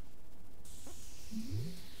way.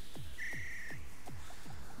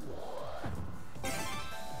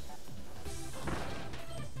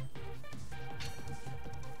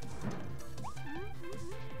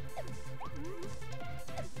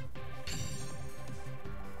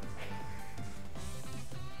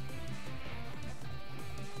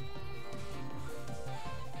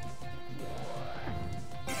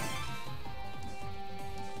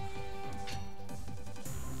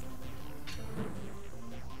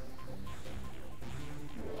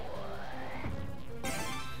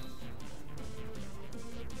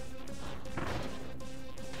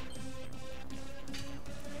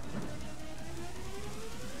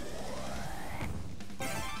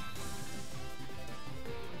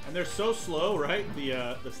 And they're so slow, right?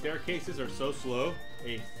 The staircases are so slow.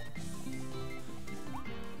 Hey.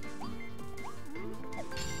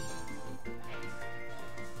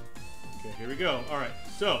 Okay, here we go. All right,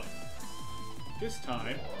 so this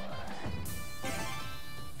time.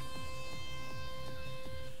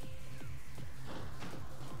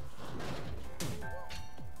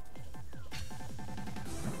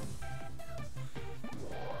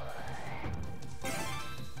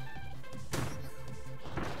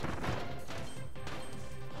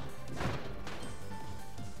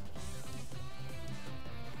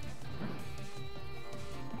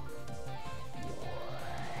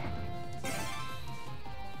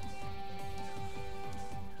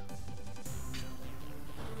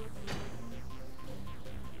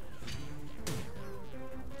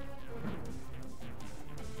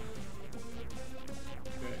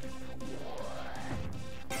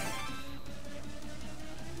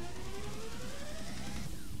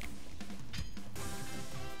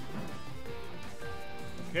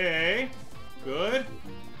 Okay, good.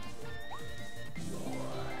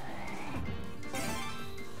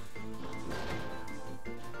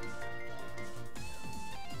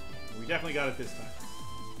 We definitely got it this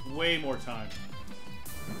time. Way more time.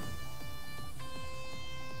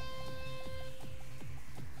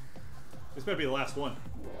 This better be the last one.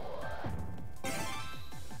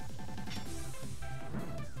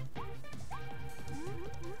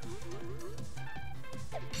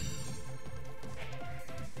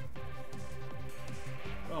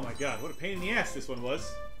 Oh my god, what a pain in the ass this one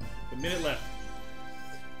was. A minute left.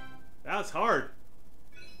 That was hard.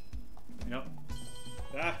 Yep.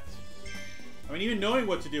 That. I mean, even knowing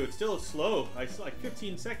what to do, it's still slow. I still like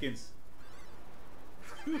 15 seconds.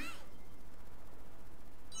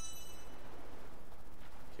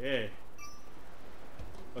 Okay.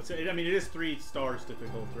 I mean, it is 3 stars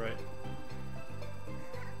difficult, right?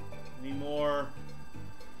 Any more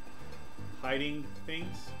hiding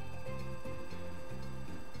things?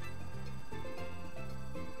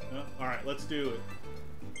 No? Alright, let's do it.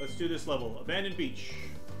 Let's do this level. Abandoned Beach.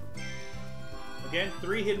 Again,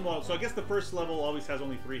 3 hidden waddle. So I guess the first level always has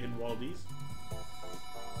only 3 hidden waddle-dees.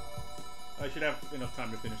 I should have enough time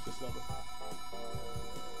to finish this level.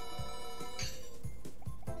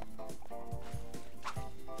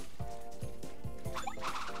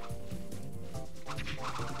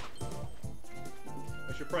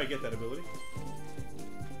 I should probably get that ability.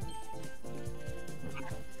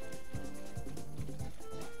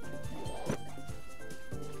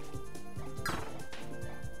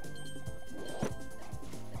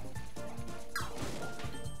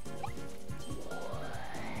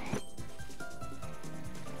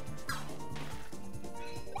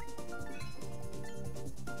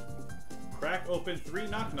 Crack open 3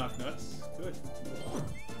 knock-knock nuts. Good.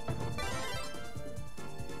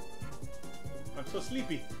 I'm so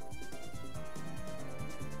sleepy.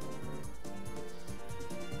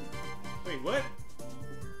 Wait, what?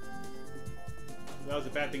 That was a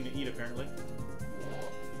bad thing to eat, apparently.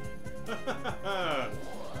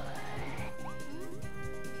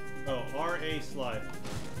 Oh, R.A. slide.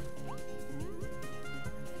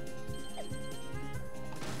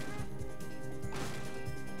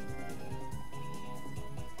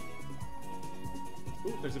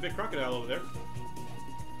 Ooh, there's a big crocodile over there.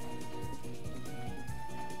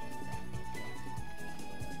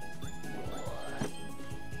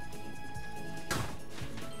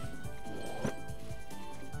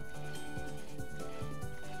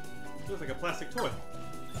 Looks like a plastic toy.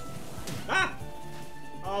 Ah!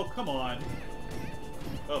 Oh, come on.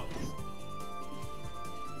 Oh.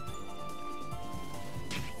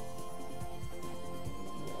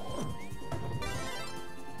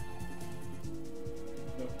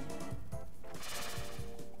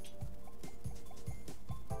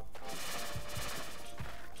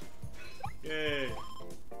 Yay.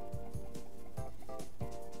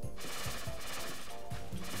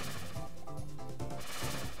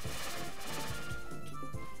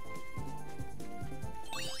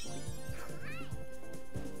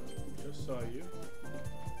 Just saw you.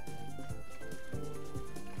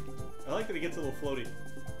 I like that it gets a little floaty.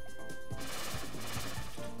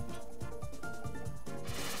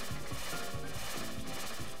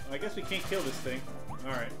 I guess we can't kill this thing.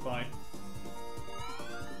 Alright, fine.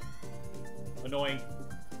 Annoying.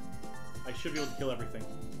 I should be able to kill everything.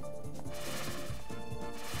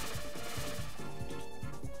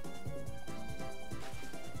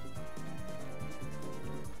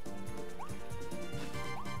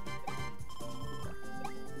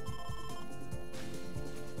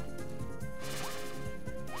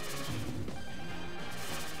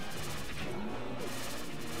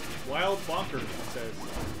 Wild bonkers, it says.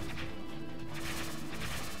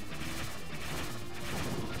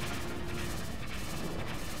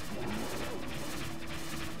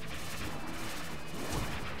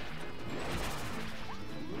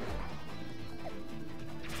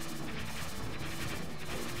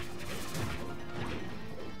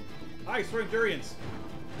 Hi, throwing durians.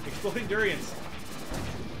 Exploding durians.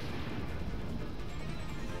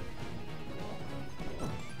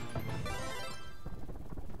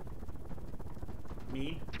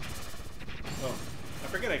 Me? Oh, I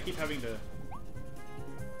forget I keep having to...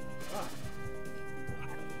 Ah.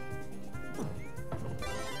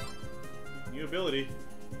 New ability.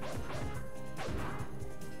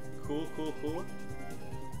 Cool, cool, cool.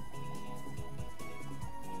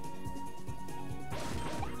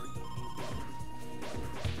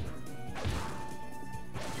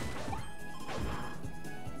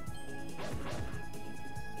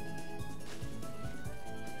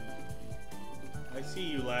 I see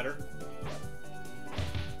you, ladder.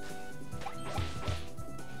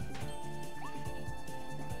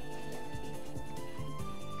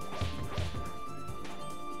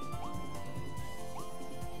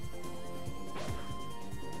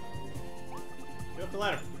 Get up the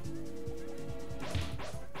ladder.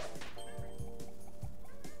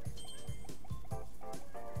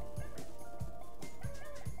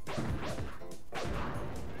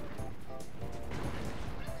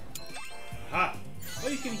 Ah! Oh,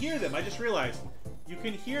 you can hear them. I just realized. You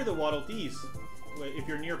can hear the Waddle Dees if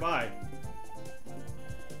you're nearby.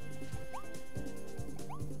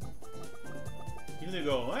 You can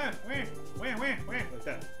go, wah, wah, wah, wah, wah, like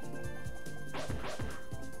that.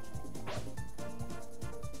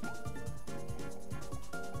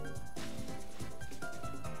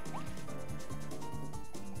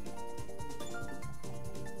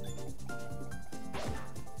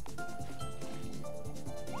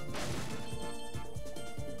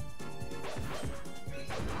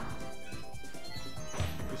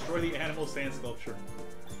 the animal sand sculpture.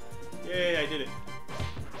 Yay, I did it.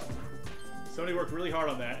 Somebody worked really hard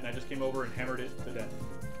on that, and I just came over and hammered it to death.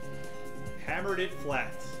 Hammered it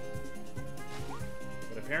flat.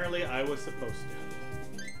 But apparently I was supposed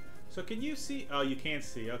to. So can you see? Oh, you can't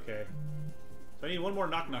see. Okay. So I need one more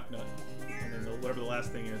knock knock nut. And then whatever the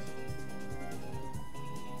last thing is.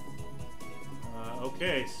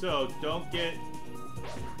 Okay, so don't get...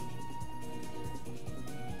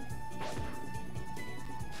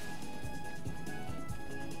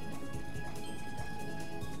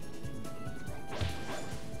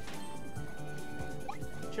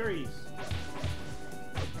 Cherries.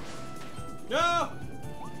 No!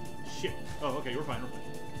 Shit. Oh, okay, we're fine, we're fine.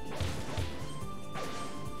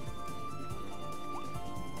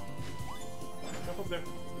 Jump up there.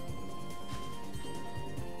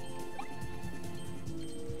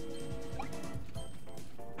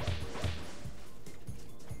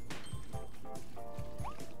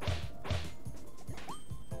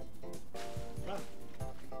 Ah.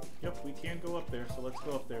 Yep, we can go up there, so let's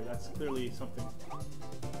go up there. That's clearly something.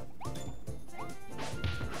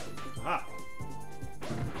 Aha!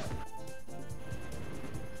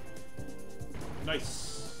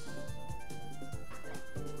 Nice.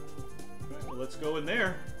 Right, well, let's go in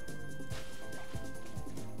there.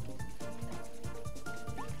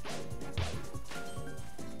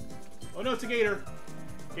 Oh no, it's a gator!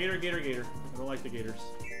 Gator, gator, gator. I don't like the gators.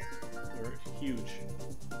 They're huge.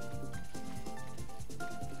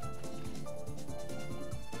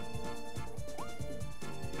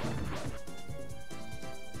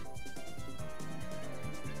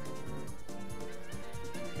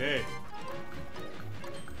 Okay.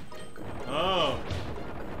 Oh.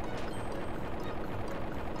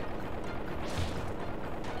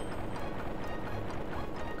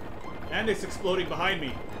 And it's exploding behind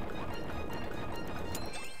me.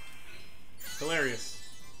 Hilarious.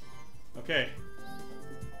 Okay.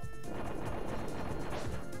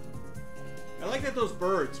 I like that those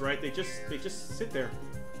birds, right? They just sit there.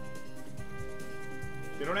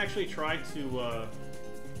 They don't actually try to oh,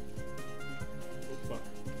 fuck.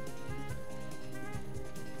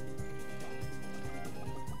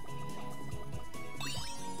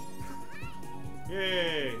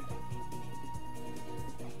 Yay!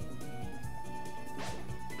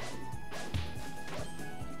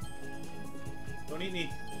 Don't eat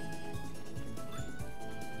me.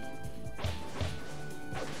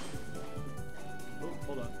 Oh,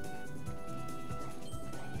 hold on.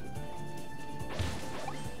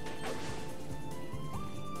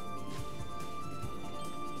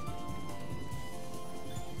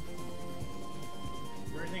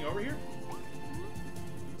 Is there anything over here?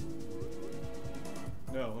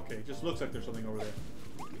 No, okay. It just looks like there's something over there.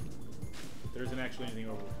 There isn't actually anything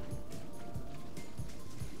over there.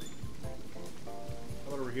 How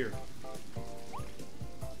about over here?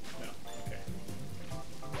 No, okay.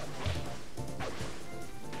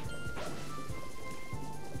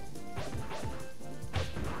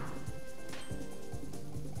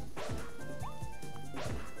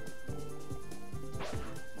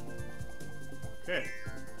 Okay.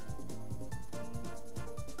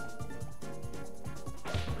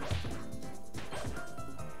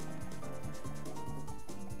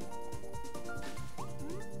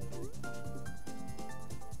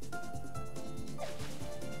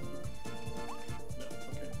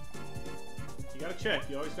 You gotta check.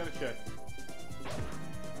 You always gotta check.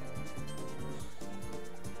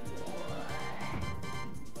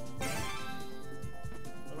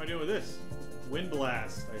 What am I doing with this? Wind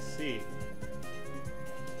blast. I see.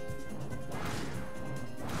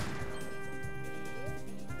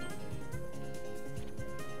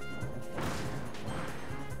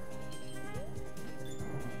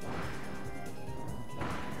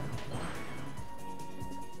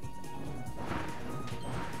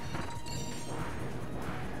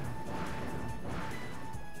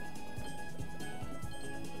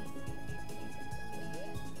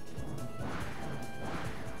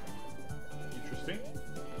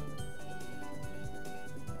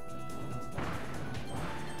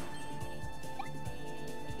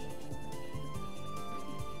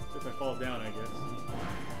 If I fall down, I guess.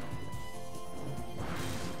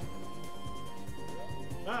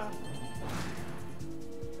 Ah!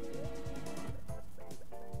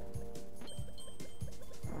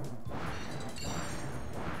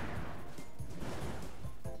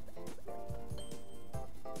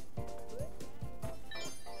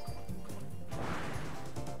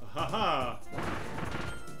 Ha-ha!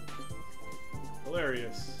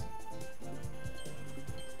 Hilarious.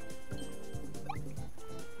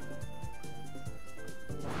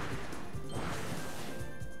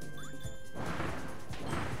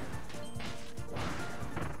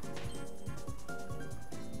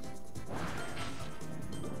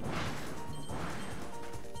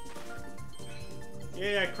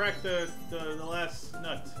 Yeah, I cracked the last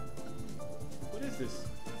nut. What is this?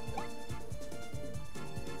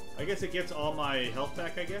 I guess it gets all my health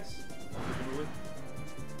back, I guess. Presumably.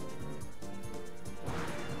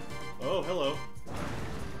 Oh, hello.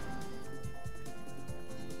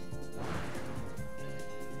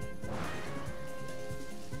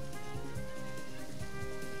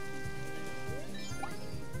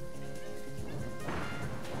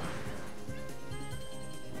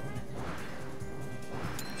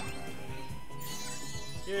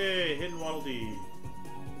 Yay, hidden Waddle Dee.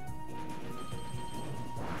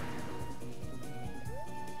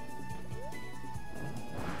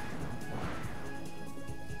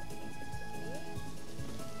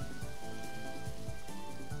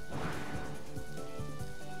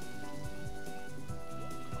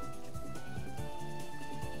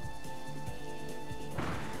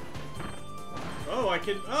 Oh, I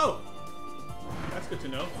can... Oh! That's good to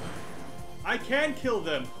know. I can kill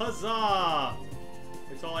them! Huzzah!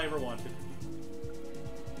 It's all I ever wanted.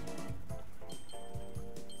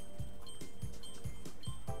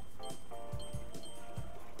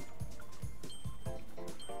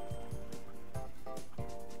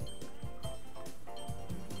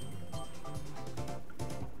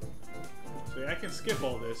 So yeah, I can skip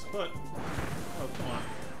all this, but... Oh, come on.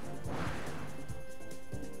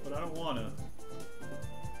 But I don't wanna.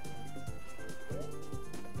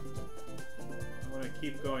 I wanna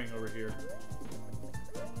keep going over here.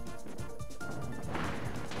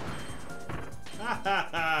 Ha ha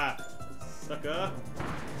ha! Sucker!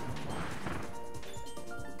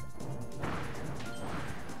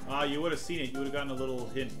 Ah, you would have seen it. You would have gotten a little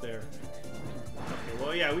hint there. Okay,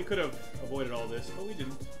 well, yeah, we could have avoided all this, but we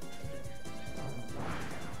didn't.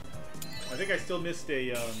 I think I still missed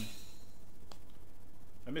a,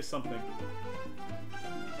 I missed something.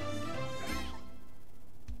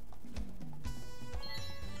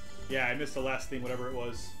 Yeah, I missed the last thing, whatever it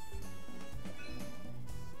was.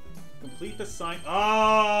 Complete the sign.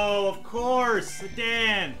 Oh, of course!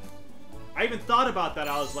 Dan! I even thought about that.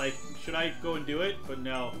 I was like, should I go and do it? But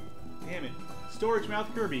no. Damn it. Storage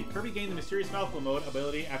Mouth Kirby. Kirby gained the Mysterious Mouthful mode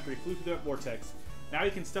ability after he flew through the vortex. Now he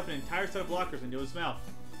can stuff an entire set of lockers into his mouth.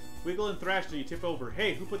 Wiggle and thrash till you tip over.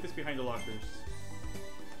 Hey, who put this behind the lockers?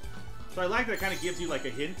 So I like that it kind of gives you like a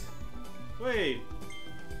hint. Wait.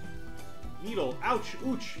 Needle. Ouch.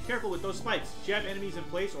 Ooch. Careful with those spikes. Jab enemies in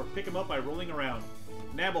place or pick them up by rolling around.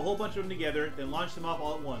 Nab a whole bunch of them together, then launch them off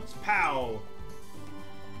all at once. Pow!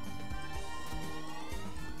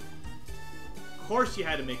 Of course you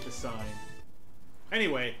had to make the sign.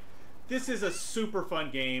 Anyway, this is a super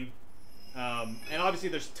fun game. And obviously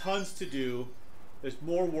there's tons to do. There's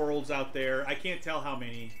more worlds out there. I can't tell how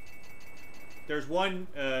many. There's one,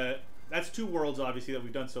 that's 2 worlds obviously that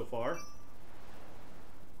we've done so far.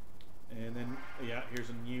 And then, yeah, here's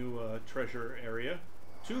a new treasure area.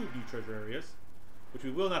 2 new treasure areas, which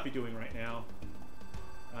we will not be doing right now.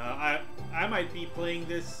 I might be playing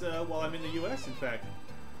this while I'm in the US, in fact.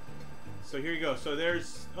 So here you go. So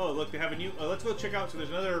there's... Oh, look, they have a new... let's go check out. So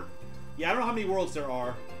there's another... Yeah, I don't know how many worlds there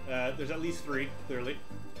are. There's at least 3, clearly.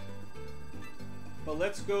 But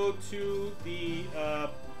let's go to the...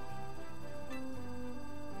 How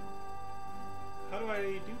do I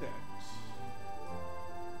do that?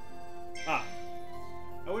 Ah.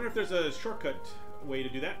 I wonder if there's a shortcut way to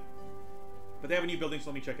do that. But they have a new building,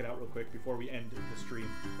 so let me check it out real quick before we end the stream.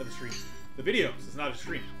 The video. It's not a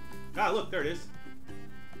stream. Ah, look, there it is.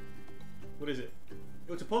 What is it?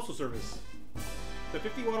 Oh, it's a postal service. The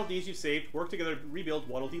 50 Waddle Dees you saved work together to rebuild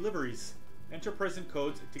Waddle Deliveries. Enter present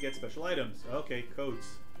codes to get special items. Okay, codes.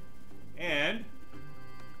 And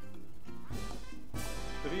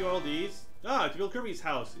 50 Waddle Dees. Ah, to build Kirby's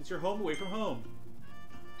house. It's your home away from home.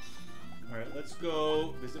 Alright, let's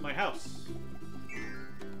go visit my house.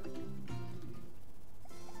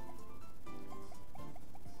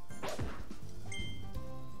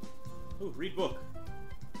 Ooh, read book.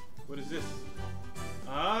 What is this?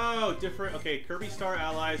 Oh, different. Okay, Kirby Star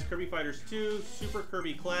Allies, Kirby Fighters 2, Super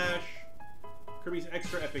Kirby Clash, Kirby's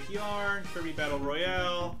Extra Epic Yarn, Kirby Battle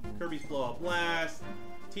Royale, Kirby's Blow Up Blast,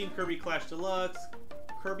 Team Kirby Clash Deluxe,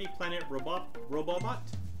 Kirby Planet Robobot,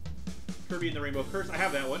 Kirby and the Rainbow Curse. I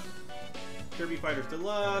have that one. Kirby Fighters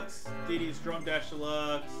Deluxe, Diddy's Drum Dash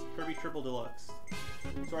Deluxe, Kirby Triple Deluxe.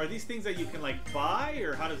 So are these things that you can like buy,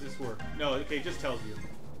 or how does this work? No, okay, it just tells you.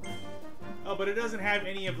 Oh, but it doesn't have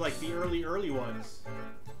any of like the early ones.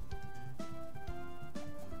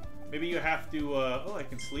 Maybe you have to, oh, I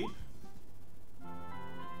can sleep.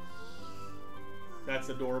 That's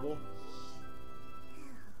adorable.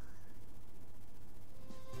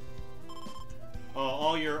 Oh,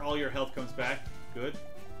 all your health comes back. Good.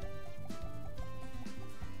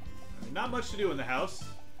 not much to do in the house.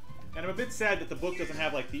 And I'm a bit sad that the book doesn't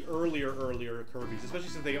have like the earlier Kirby's, especially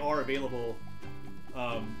since they are available.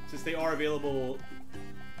 A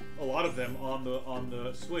lot of them on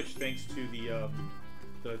the Switch, thanks to the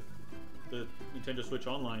Nintendo Switch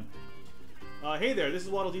Online. Hey there, this is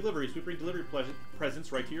Waddle Deliveries. We bring delivery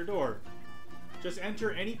presents right to your door. Just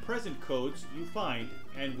enter any present codes you find,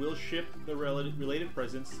 and we'll ship the related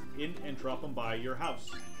presents in and drop them by your house.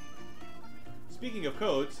 Speaking of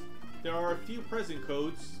codes, there are a few present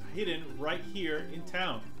codes hidden right here in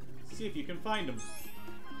town. See if you can find them.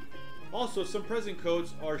 Also, some present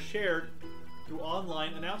codes are shared through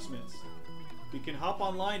online announcements. You can hop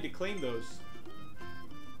online to claim those.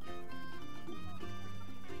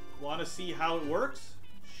 Want to see how it works?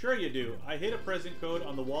 Sure you do. I hid a present code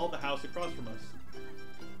on the wall of the house across from us.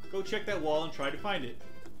 Go check that wall and try to find it.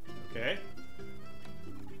 Okay.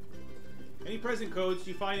 Any present codes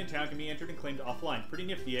you find in town can be entered and claimed offline. Pretty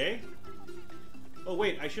nifty, eh? Oh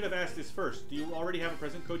wait, I should have asked this first. Do you already have a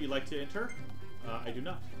present code you'd like to enter? I do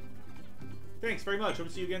not. Thanks very much. Hope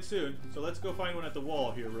to see you again soon. So let's go find one at the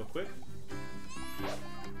wall here real quick.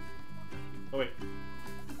 Oh wait.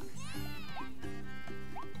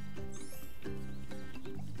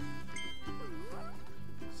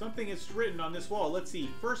 Something is written on this wall. Let's see.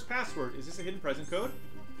 First password. Is this a hidden present code?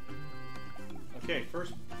 Okay,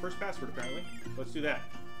 first password apparently. Let's do that.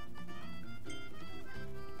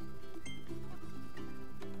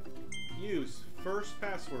 Use first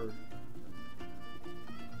password.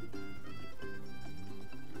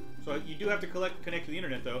 So you do have to connect to the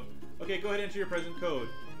internet though. Okay, go ahead and enter your present code.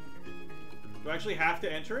 Do I actually have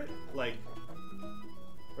to enter it? Like,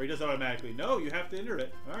 or he does it automatically? No, you have to enter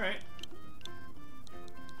it. Alright.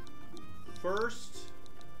 First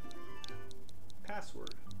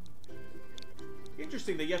password.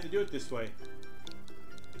 Interesting that you have to do it this way.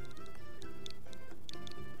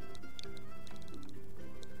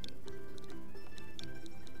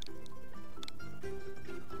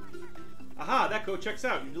 Aha, that code checks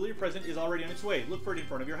out. Your delivery present is already on its way. Look for it in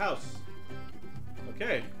front of your house.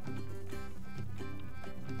 Okay.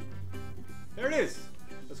 There it is.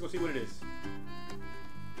 Let's go see what it is.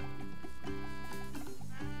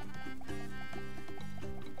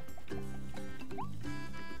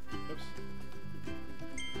 Oops.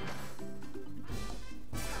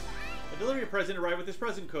 A delivery present arrived with this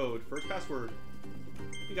present code. First password.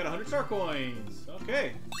 You got 100 star coins.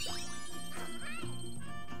 Okay.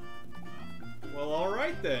 Well,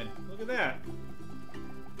 alright then. Look at that.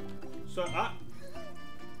 So,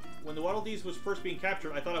 when the Waddle Dees was first being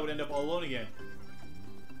captured, I thought I would end up all alone again.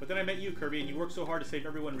 But then I met you, Kirby, and you worked so hard to save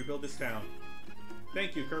everyone and rebuild this town.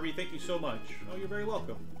 Thank you, Kirby. Thank you so much. Oh, you're very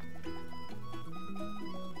welcome.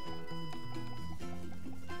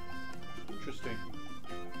 Interesting.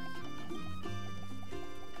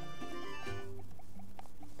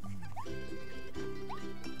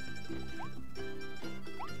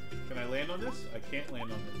 Can I land on this? I can't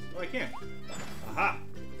land on this. Oh, I can. Aha!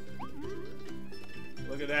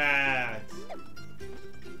 Look at that!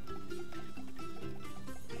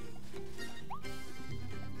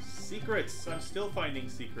 Secrets! I'm still finding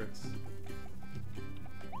secrets.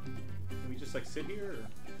 Can we just like sit here?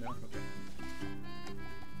 Or? No? Okay.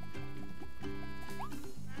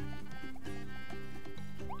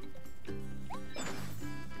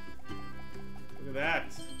 Look at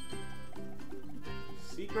that!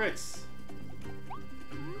 Secrets!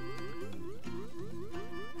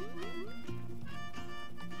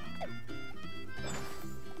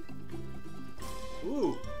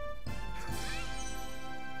 Ooh!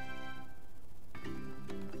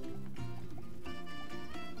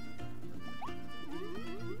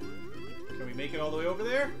 Can we make it all the way over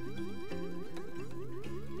there?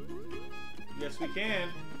 Yes, we can.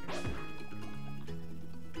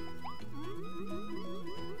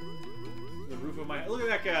 The roof of my... Look at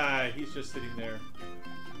that guy! He's just sitting there.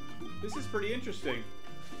 This is pretty interesting.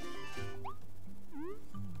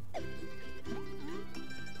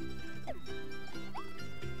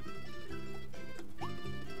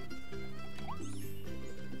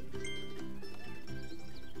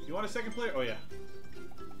 You want a second player? Oh, yeah.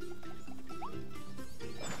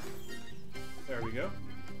 There we go.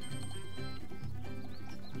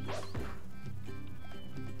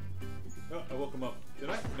 Oh, I woke him up. Did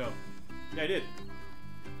I? No. Yeah, I did.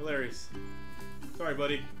 Hilarious. Sorry,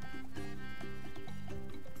 buddy.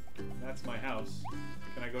 That's my house.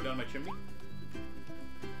 Can I go down my chimney?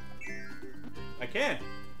 I can!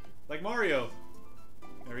 Like Mario.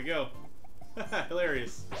 There we go.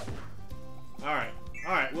 Hilarious. Alright.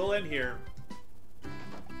 Alright, we'll end here.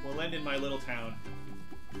 We'll end in my little town.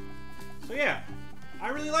 So yeah, I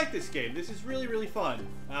really like this game. This is really, really fun.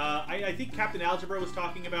 I think Captain Algebra was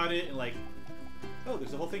talking about it, and like, oh,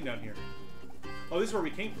 there's a whole thing down here. Oh, this is where we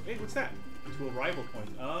came from. Hey, what's that? To a rival point.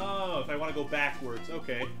 Oh, if I want to go backwards.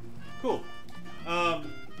 Okay, cool.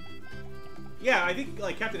 Yeah, I think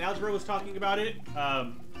like Captain Algebra was talking about it,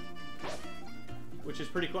 which is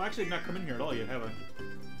pretty cool. Actually, I've not come in here at all yet, have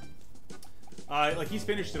I? Like he's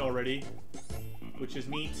finished it already, which is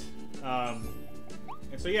neat. And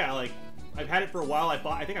so yeah, like I've had it for a while.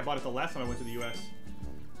 I think I bought it the last time I went to the U.S.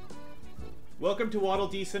 Welcome to Waddle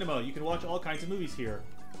Dee Cinema. You can watch all kinds of movies here.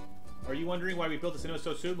 Are you wondering why we built a cinema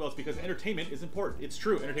so soon? Well, it's because entertainment is important. It's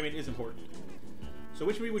true, entertainment is important. So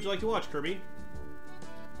which movie would you like to watch, Kirby?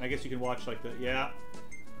 I guess you can watch like the, yeah.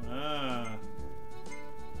 Ah.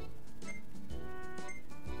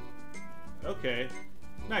 Okay.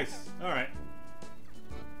 Nice. Alright.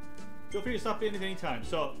 Feel free to stop in at any time.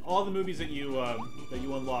 So all the movies that you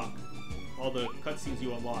unlock, all the cutscenes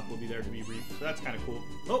you unlock will be there to be read. So that's kind of cool.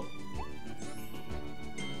 Oh!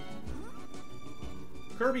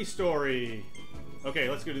 Kirby story! Okay,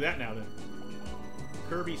 let's go do that now then.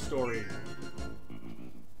 Kirby story.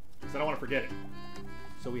 Because I don't want to forget it.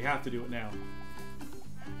 So we have to do it now.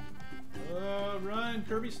 Run!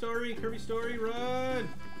 Kirby story! Kirby story! Run!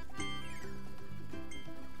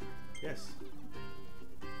 Yes.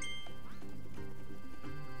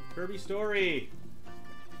 Kirby story!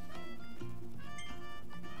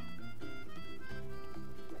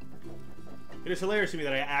 It is hilarious to me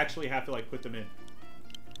that I actually have to like put them in.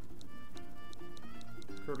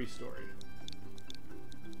 Kirby story.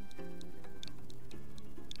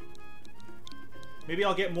 Maybe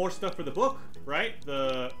I'll get more stuff for the book, right?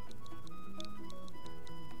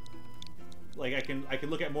 Like I can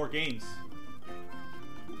look at more games.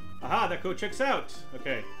 Aha, that code checks out.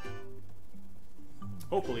 Okay.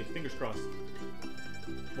 Hopefully, fingers crossed.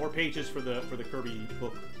 More pages for the Kirby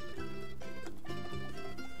book.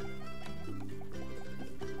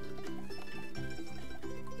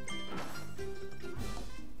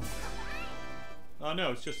 Oh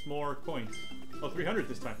no, it's just more coins. Oh, 300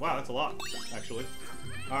 this time. Wow, that's a lot, actually.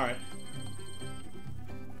 Alright.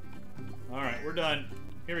 Alright, we're done.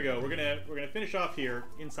 Here we go. We're gonna finish off here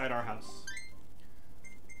inside our house.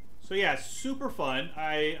 So yeah, super fun.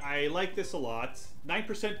 I like this a lot.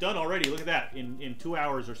 9% done already. Look at that. In 2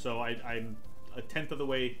 hours or so, I'm a tenth of the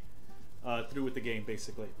way through with the game,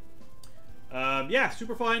 basically. Yeah,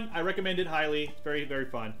 super fun. I recommend it highly. Very, very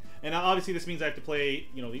fun. And obviously this means I have to play,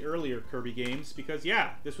 you know, the earlier Kirby games because,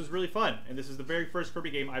 yeah, this was really fun. And this is the very first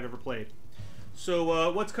Kirby game I've ever played.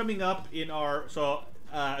 So what's coming up in our... So,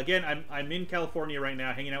 again, I'm in California right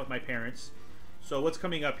now hanging out with my parents. So what's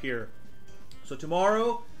coming up here? So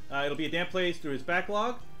tomorrow, it'll be a Dan plays through his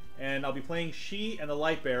backlog. And I'll be playing Chee and the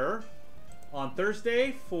Lightbearer. On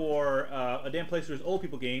Thursday, for a Dan plays through his old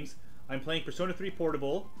people games, I'm playing Persona 3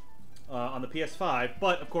 Portable. On the PS5,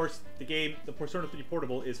 but of course the Persona 3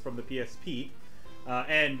 Portable is from the PSP,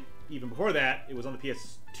 and even before that it was on the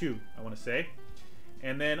PS2, I want to say.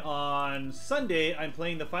 And then on Sunday I'm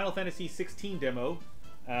playing the Final Fantasy 16 demo,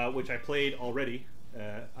 which I played already.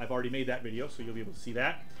 I've already made that video, so you'll be able to see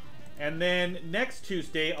that. And then next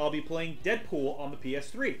Tuesday I'll be playing Deadpool on the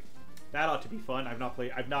PS3. That ought to be fun. I've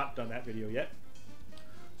not done that video yet.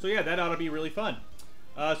 So yeah, that ought to be really fun.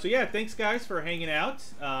 So yeah, thanks guys for hanging out.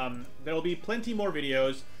 There'll be plenty more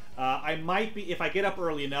videos. I might be, if I get up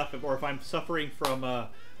early enough, or if I'm suffering from a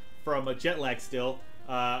jet lag still,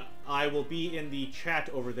 I will be in the chat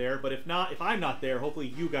over there. But if not, if I'm not there, hopefully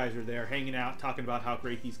you guys are there hanging out, talking about how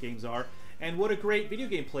great these games are, and what a great video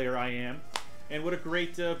game player I am, and what a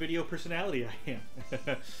great video personality I am.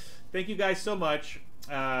 Thank you guys so much.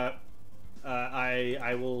 You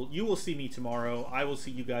will see me tomorrow. I will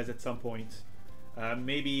see you guys at some point.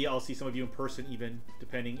 Maybe I'll see some of you in person even,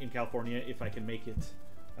 depending in California, if I can make it.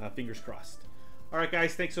 Fingers crossed. Alright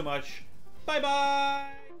guys, thanks so much.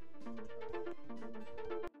 Bye-bye!